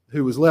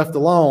who was left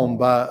alone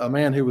by a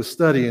man who was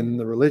studying in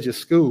the religious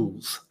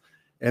schools.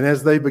 And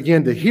as they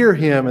began to hear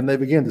him and they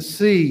began to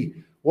see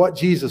what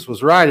Jesus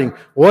was writing,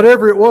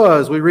 whatever it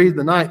was, we read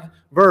the 9th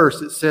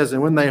verse, it says,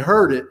 and when they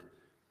heard it,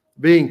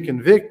 being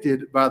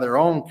convicted by their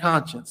own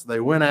conscience, they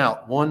went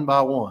out one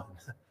by one,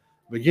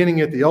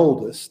 beginning at the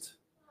oldest,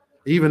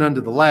 even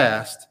unto the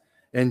last,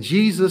 and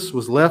Jesus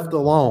was left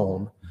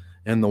alone,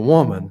 and the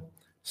woman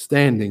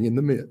standing in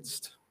the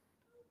midst.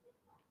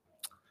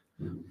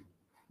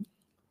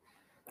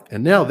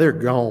 And now they're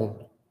gone.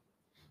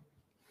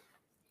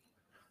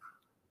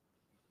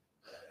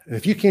 And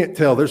if you can't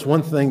tell, there's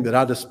one thing that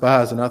I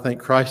despise, and I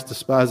think Christ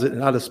despises it,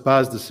 and I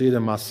despise to see it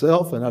in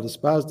myself, and I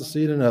despise to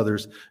see it in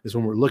others, is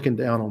when we're looking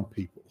down on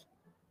people.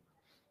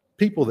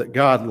 People that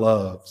God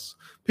loves,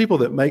 people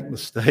that make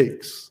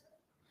mistakes.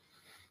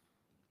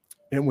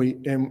 And we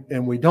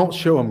don't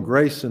show them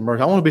grace and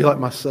mercy. I want to be like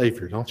my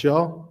Savior, don't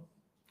y'all?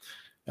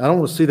 I don't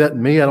want to see that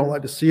in me. I don't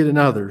like to see it in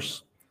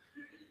others.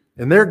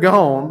 And they're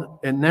gone,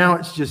 and now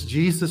it's just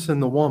Jesus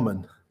and the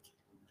woman.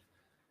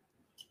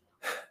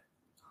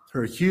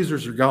 Her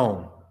accusers are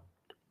gone.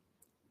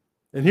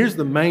 And here's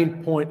the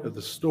main point of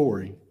the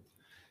story.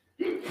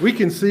 We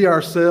can see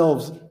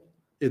ourselves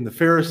in the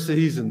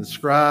Pharisees and the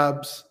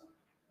scribes.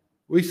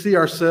 We see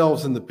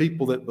ourselves in the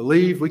people that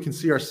believe. We can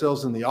see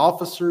ourselves in the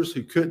officers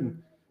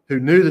who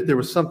knew that there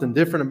was something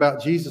different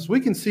about Jesus. We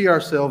can see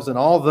ourselves in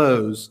all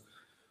those.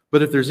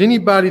 But if there's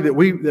anybody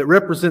that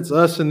represents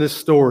us in this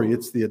story,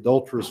 it's the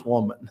adulterous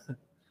woman.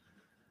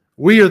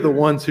 We are the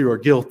ones who are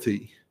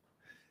guilty.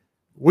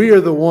 We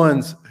are the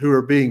ones who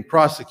are being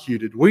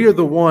prosecuted. We are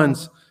the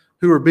ones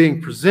who are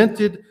being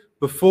presented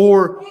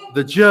before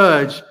the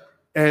judge,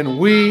 and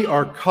we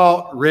are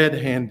caught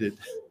red-handed.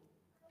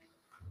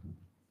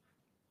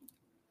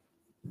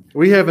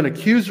 We have an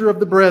accuser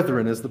of the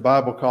brethren, as the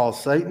Bible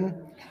calls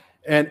Satan,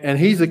 and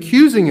he's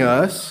accusing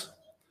us,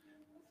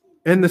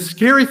 and the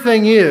scary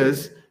thing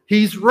is,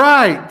 he's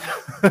right.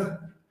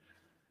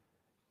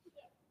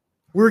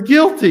 We're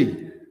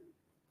guilty.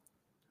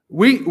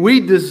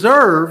 We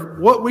deserve,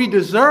 what we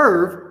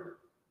deserve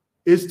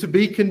is to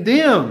be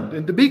condemned.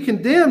 And to be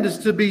condemned is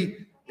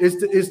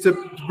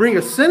to bring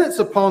a sentence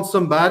upon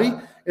somebody,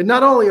 and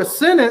not only a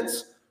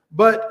sentence,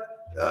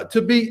 but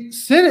to be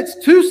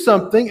sentenced to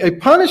something, a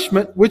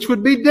punishment, which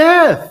would be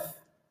death.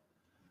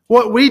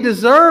 What we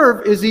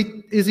deserve is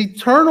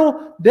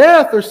eternal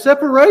death or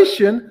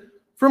separation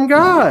from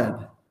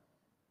God.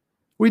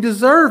 We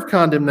deserve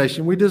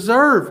condemnation. We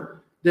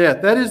deserve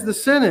death. That is the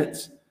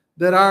sentence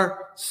that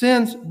our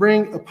sins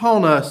bring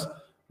upon us.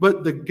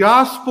 But the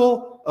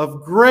gospel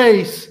of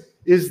grace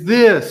is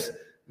this,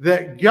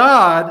 that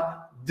God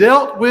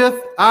dealt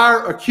with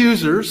our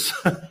accusers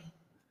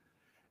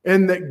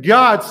and that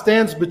God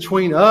stands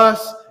between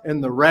us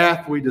and the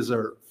wrath we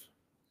deserve.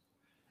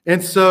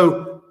 And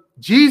so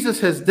Jesus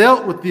has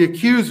dealt with the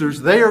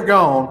accusers. They are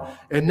gone.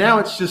 And now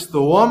it's just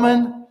the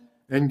woman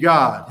and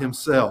God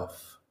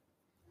himself.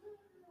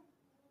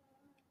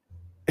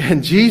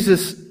 And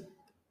Jesus,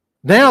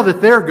 now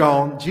that they're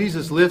gone,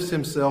 Jesus lifts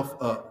himself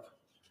up.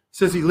 It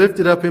says he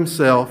lifted up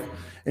himself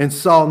and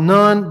saw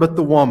none but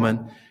the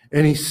woman.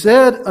 And he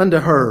said unto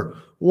her,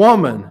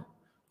 Woman,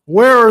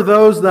 where are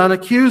those thine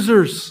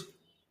accusers?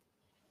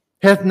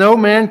 Hath no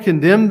man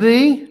condemned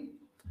thee?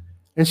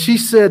 And she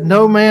said,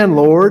 No man,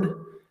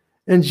 Lord.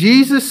 And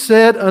Jesus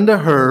said unto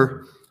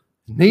her,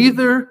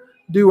 Neither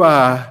do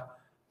I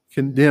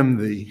condemn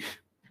thee.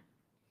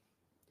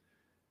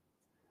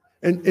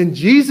 And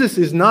Jesus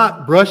is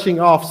not brushing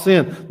off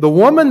sin. The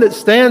woman that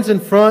stands in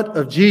front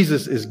of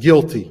Jesus is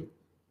guilty.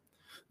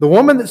 The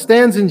woman that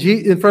stands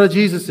in front of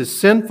Jesus is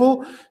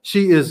sinful.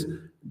 She is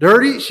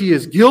dirty. She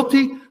is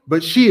guilty,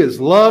 but she is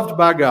loved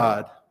by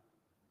God.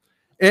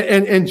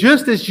 And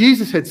just as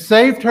Jesus had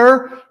saved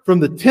her from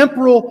the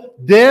temporal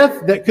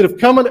death that could have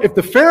come, if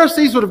the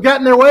Pharisees would have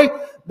gotten their way,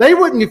 they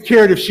wouldn't have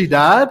cared if she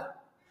died.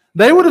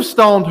 They would have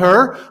stoned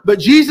her, but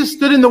Jesus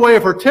stood in the way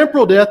of her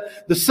temporal death.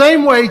 The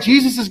same way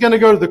Jesus is going to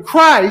go to the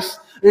Christ,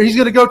 or he's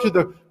going to go to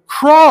the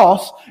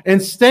cross and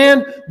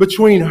stand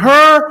between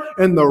her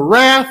and the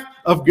wrath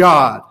of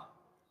God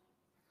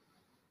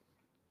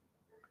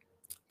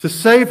to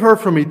save her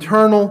from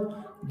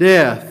eternal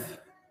death.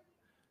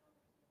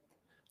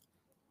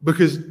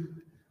 Because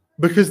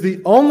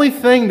the only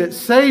thing that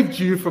saved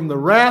you from the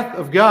wrath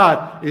of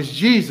God is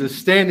Jesus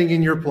standing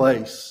in your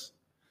place.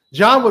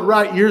 John would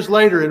write years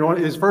later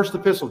in his first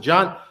epistle,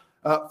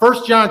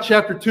 1 John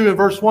chapter 2 and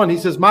verse 1, he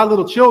says, My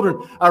little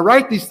children, I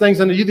write these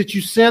things unto you that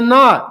you sin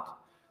not.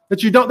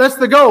 That you don't, that's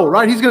the goal,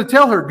 right? He's going to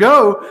tell her,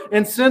 go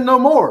and sin no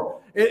more.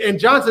 And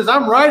John says,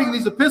 I'm writing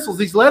these epistles,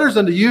 these letters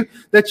unto you,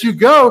 that you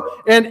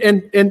go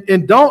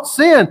and don't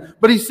sin.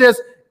 But he says,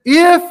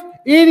 if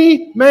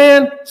any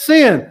man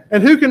sin,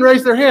 and who can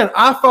raise their hand?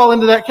 I fall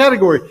into that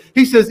category.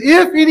 He says,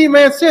 if any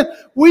man sin,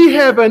 we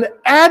have an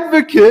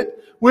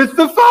advocate with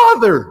the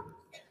Father.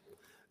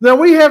 Now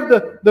we have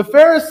the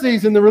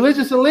Pharisees and the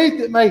religious elite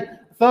that may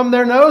thumb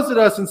their nose at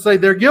us and say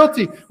they're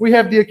guilty. We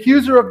have the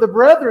accuser of the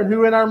brethren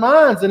who in our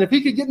minds, and if he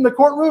could get in the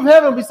courtroom of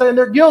heaven, be saying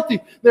they're guilty,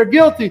 they're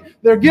guilty,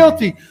 they're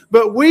guilty.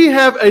 But we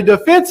have a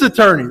defense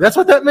attorney. That's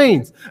what that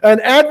means. An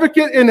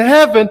advocate in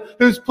heaven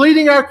who's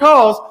pleading our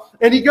cause.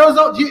 And he goes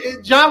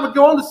on, John would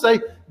go on to say,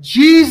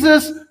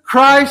 Jesus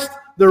Christ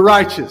the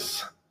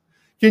righteous.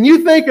 Can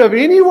you think of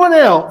anyone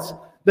else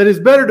that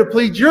is better to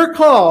plead your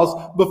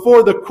cause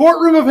before the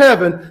courtroom of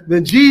heaven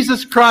than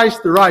Jesus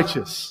Christ the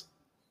righteous?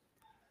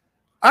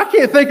 I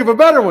can't think of a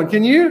better one,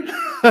 can you?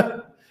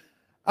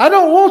 I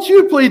don't want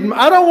you pleading,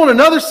 I don't want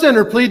another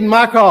sinner pleading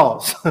my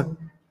cause.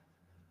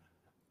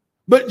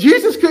 But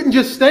Jesus couldn't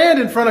just stand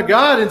in front of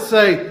God and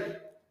say,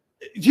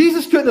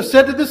 Jesus couldn't have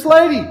said to this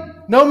lady,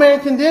 no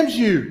man condemns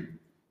you.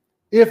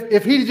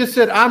 If he just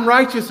said, I'm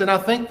righteous and I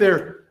think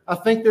they're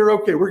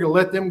okay, we're going to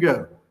let them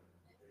go.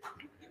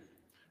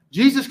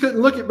 Jesus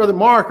couldn't look at Brother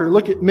Mark or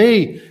look at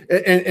me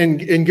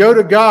and go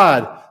to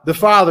God, the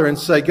Father, and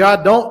say,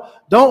 God,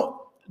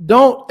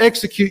 don't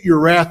execute your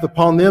wrath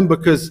upon them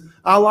because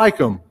I like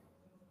them.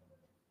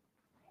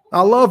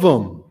 I love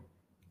them.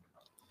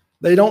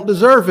 They don't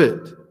deserve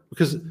it.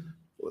 Because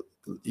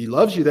he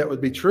loves you, that would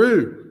be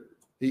true.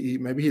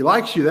 Maybe he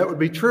likes you, that would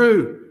be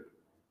true.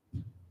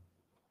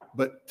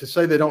 But to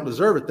say they don't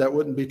deserve it, that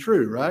wouldn't be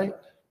true, right?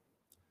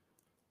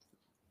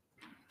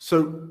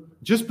 So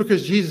just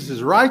because Jesus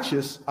is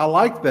righteous, I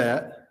like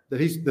that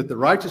the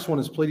righteous one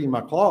is pleading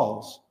my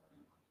cause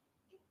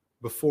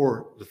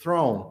before the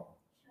throne.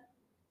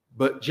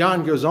 But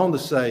John goes on to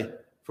say,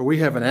 for we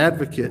have an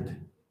advocate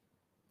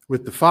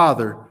with the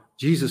Father,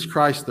 Jesus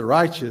Christ the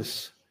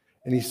righteous.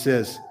 And he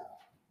says,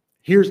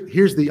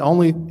 here's the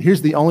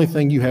only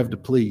thing you have to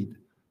plead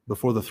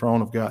before the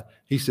throne of God.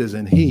 He says,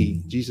 and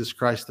he, Jesus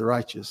Christ the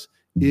righteous,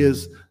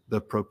 is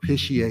the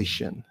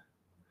propitiation,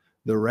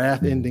 the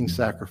wrath-ending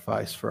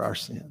sacrifice for our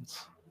sins.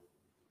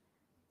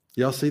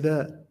 Y'all see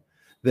that?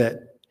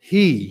 That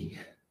he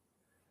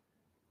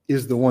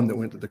is the one that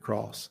went to the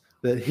cross.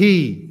 That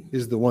he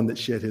is the one that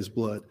shed his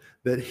blood.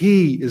 That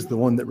he is the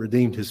one that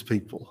redeemed his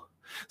people.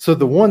 So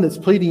the one that's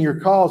pleading your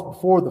cause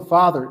before the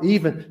Father,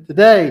 even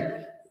today,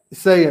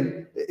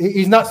 saying,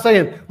 he's not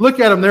saying, look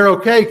at them, they're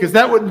okay, because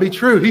that wouldn't be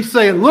true. He's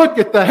saying, look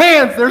at the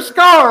hands, they're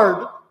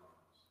scarred.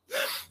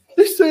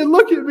 He's saying,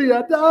 look at me,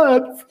 I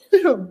died for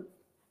them.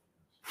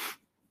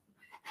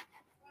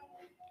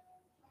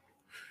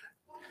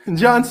 And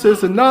John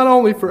says, and not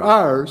only for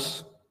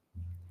ours,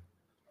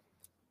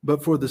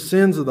 but for the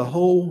sins of the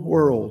whole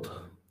world.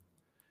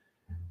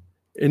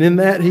 And in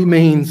that he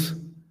means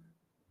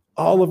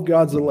all of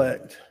God's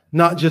elect.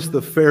 Not just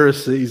the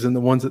Pharisees and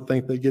the ones that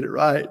think they get it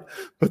right,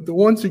 but the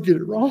ones who get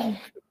it wrong.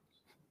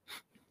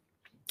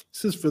 It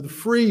says for the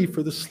free,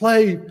 for the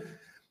slave.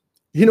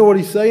 You know what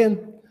he's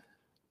saying?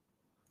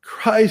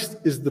 Christ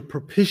is the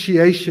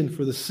propitiation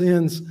for the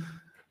sins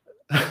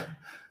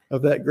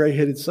of that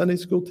gray-headed Sunday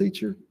school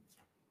teacher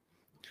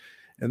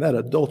and that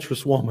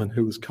adulterous woman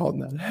who was caught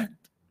in that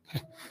act.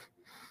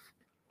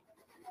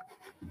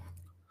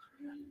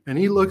 And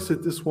he looks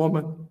at this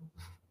woman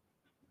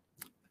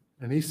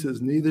and he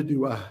says, neither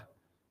do I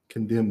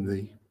condemn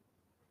thee.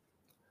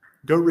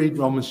 Go read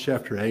Romans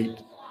chapter 8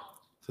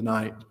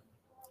 tonight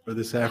or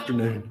this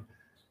afternoon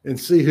and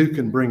see who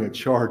can bring a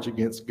charge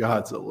against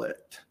God's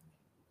elect.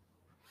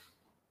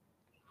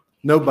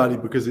 Nobody,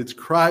 because it's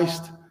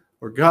Christ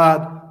or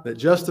God that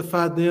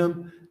justified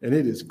them, and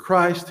it is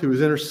Christ who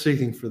is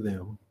interceding for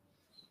them.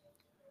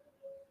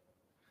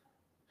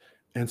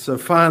 And so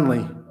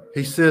finally,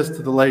 he says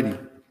to the lady,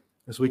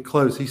 as we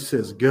close, he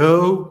says,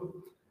 go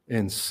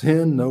and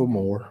sin no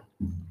more.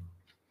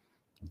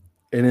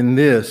 And in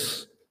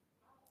this,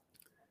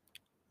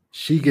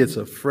 she gets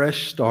a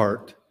fresh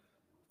start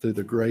through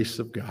the grace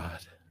of God.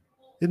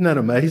 Isn't that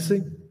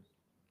amazing?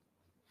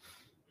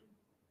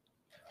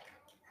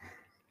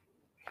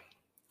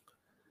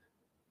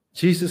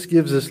 Jesus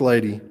gives this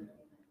lady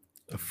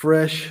a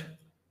fresh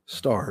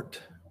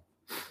start.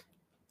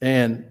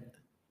 And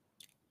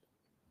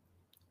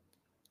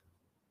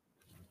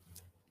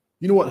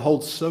you know what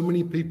holds so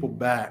many people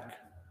back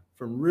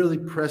from really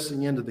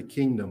pressing into the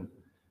kingdom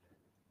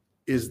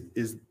is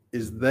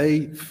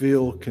they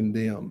feel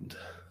condemned.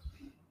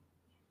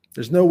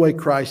 There's no way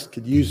Christ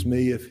could use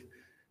me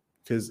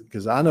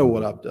because I know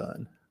what I've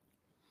done.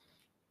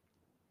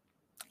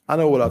 I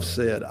know what I've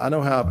said. I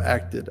know how I've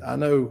acted. I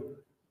know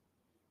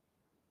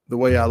the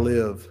way I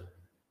live.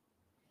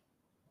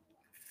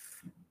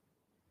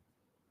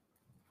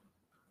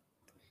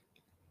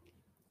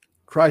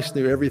 Christ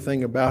knew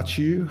everything about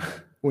you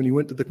when he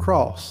went to the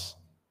cross.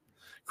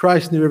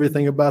 Christ knew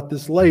everything about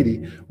this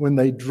lady when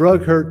they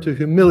drug her to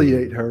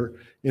humiliate her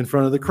in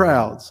front of the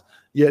crowds.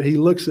 Yet he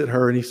looks at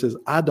her and he says,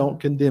 I don't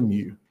condemn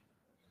you.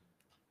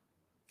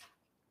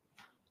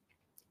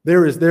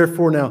 There is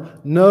therefore now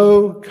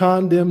no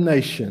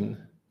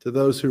condemnation to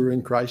those who are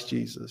in Christ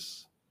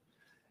Jesus.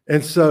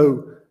 And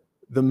so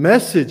the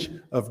message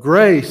of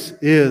grace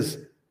is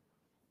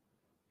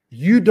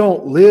you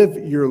don't live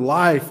your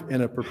life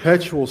in a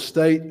perpetual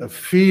state of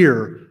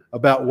fear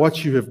about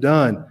what you have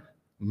done.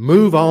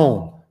 Move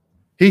on.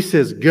 He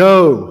says,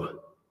 go.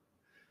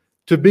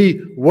 To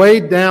be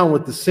weighed down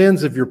with the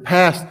sins of your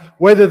past,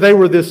 whether they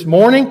were this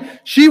morning,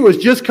 she was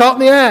just caught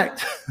in the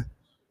act,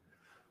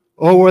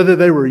 or whether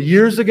they were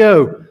years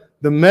ago.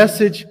 The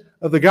message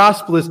of the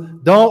gospel is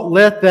don't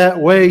let that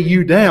weigh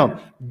you down.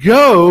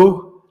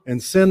 Go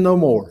and sin no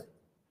more.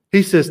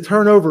 He says,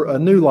 turn over a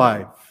new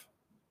life.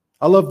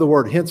 I love the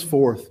word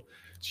henceforth.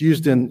 It's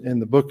used in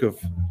the book of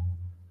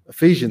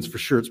Ephesians for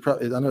sure.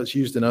 I know it's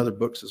used in other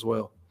books as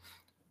well.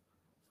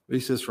 But he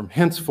says, from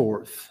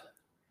henceforth,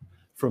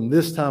 from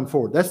this time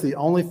forward. That's the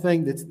only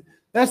thing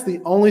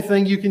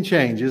you can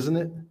change, isn't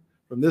it?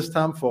 From this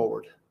time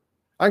forward.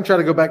 I can try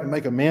to go back and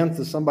make amends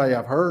to somebody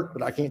I've hurt,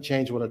 but I can't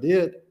change what I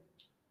did.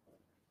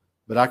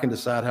 But I can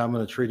decide how I'm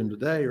going to treat them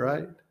today,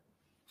 right?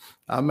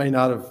 I may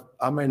not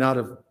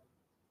have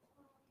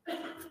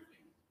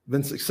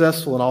been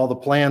successful in all the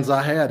plans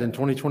I had in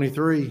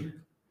 2023.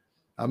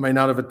 I may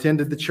not have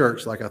attended the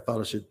church like I thought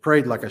I should,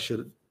 prayed like I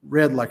should,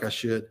 read like I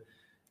should,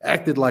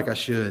 acted like I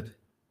should.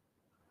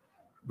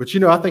 But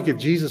I think if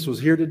Jesus was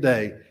here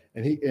today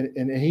and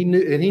he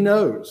knew and he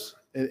knows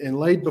and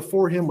laid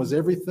before him was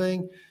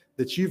everything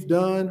that you've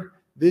done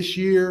this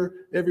year,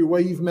 every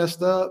way you've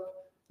messed up,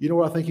 you know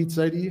what I think he'd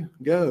say to you?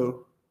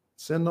 Go,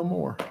 sin no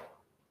more.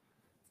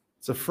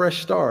 It's a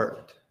fresh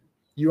start.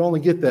 You only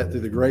get that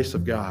through the grace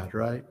of God,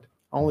 right?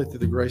 Only through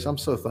the grace. I'm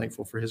so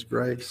thankful for his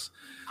grace.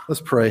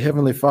 Let's pray.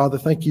 Heavenly Father,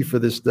 thank you for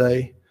this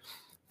day.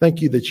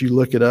 Thank you that you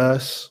look at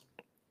us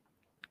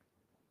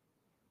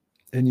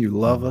and you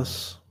love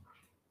us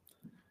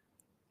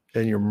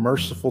and you're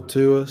merciful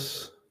to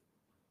us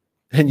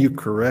and you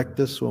correct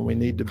us when we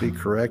need to be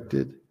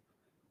corrected.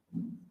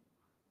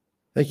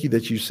 Thank you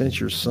that you sent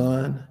your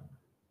Son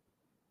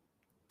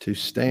to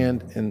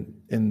stand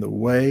in the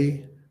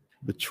way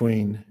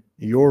between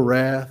your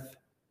wrath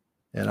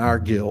and our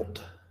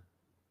guilt,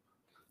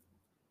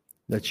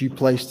 that you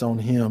placed on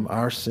him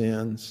our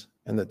sins,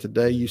 and that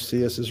today you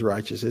see us as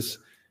righteous.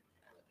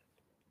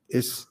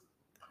 It's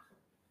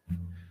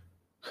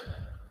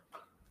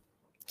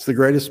the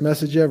greatest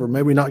message ever.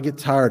 May we not get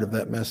tired of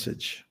that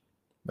message.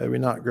 May we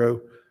not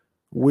grow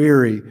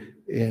weary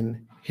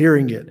in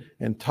hearing it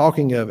and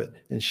talking of it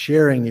and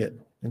sharing it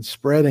and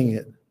spreading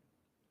it.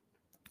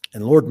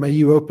 And Lord, may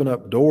you open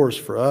up doors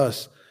for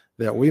us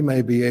that we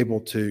may be able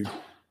to,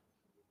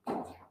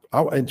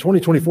 in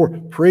 2024,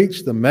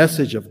 preach the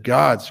message of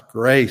God's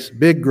grace,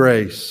 big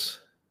grace,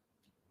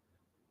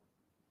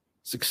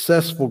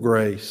 successful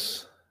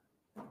grace,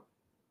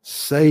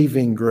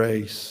 saving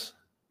grace,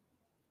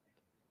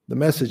 the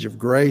message of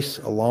grace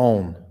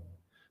alone.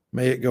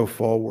 May it go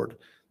forward,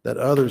 that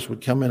others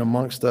would come in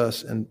amongst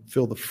us and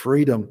feel the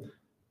freedom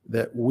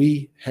that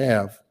we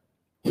have,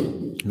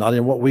 not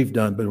in what we've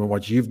done, but in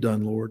what you've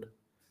done, Lord.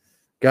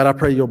 God, I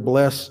pray you'll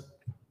bless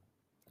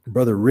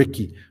Brother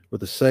Ricky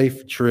with a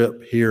safe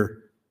trip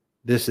here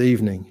this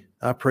evening.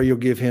 I pray you'll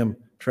give him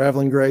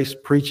traveling grace,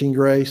 preaching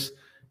grace.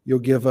 You'll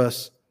give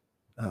us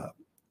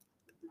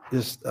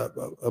this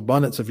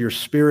abundance of your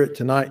Spirit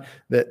tonight,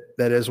 that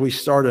as we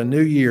start a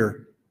new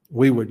year,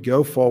 we would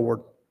go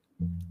forward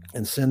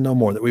and sin no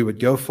more, that we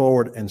would go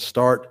forward and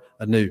start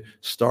anew,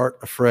 start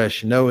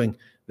afresh, knowing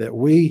that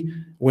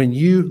when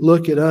you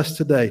look at us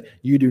today,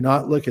 you do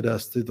not look at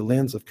us through the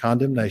lens of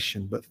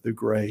condemnation, but through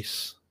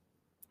grace,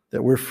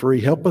 that we're free.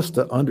 Help us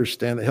to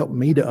understand that. Help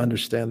me to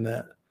understand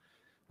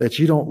that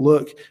you don't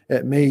look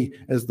at me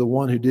as the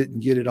one who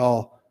didn't get it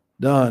all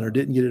done or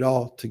didn't get it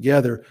all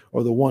together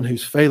or the one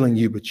who's failing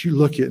you, but you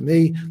look at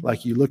me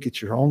like you look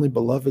at your only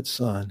beloved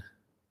Son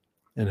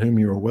in whom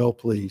you are well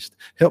pleased.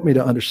 Help me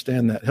to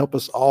understand that. Help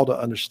us all to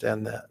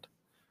understand that.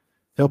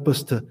 Help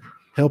us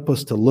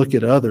to look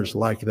at others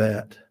like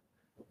that.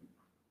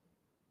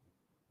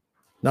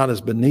 Not as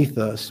beneath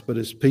us, but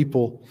as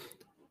people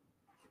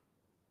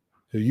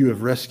who you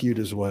have rescued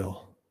as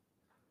well.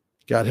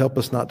 God, help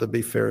us not to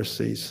be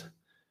Pharisees.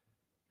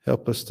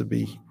 Help us to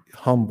be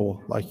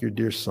humble like your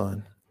dear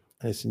Son.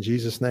 And it's in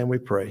Jesus' name we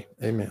pray.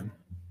 Amen.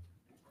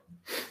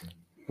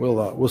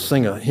 We'll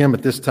sing a hymn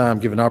at this time,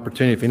 give an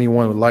opportunity if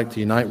anyone would like to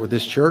unite with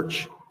this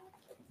church.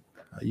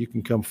 You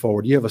can come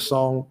forward. You have a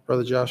song,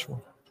 Brother Joshua?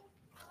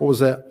 What was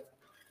that?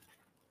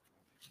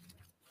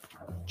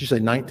 Did you say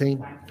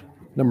 19?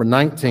 Number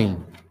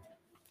 19.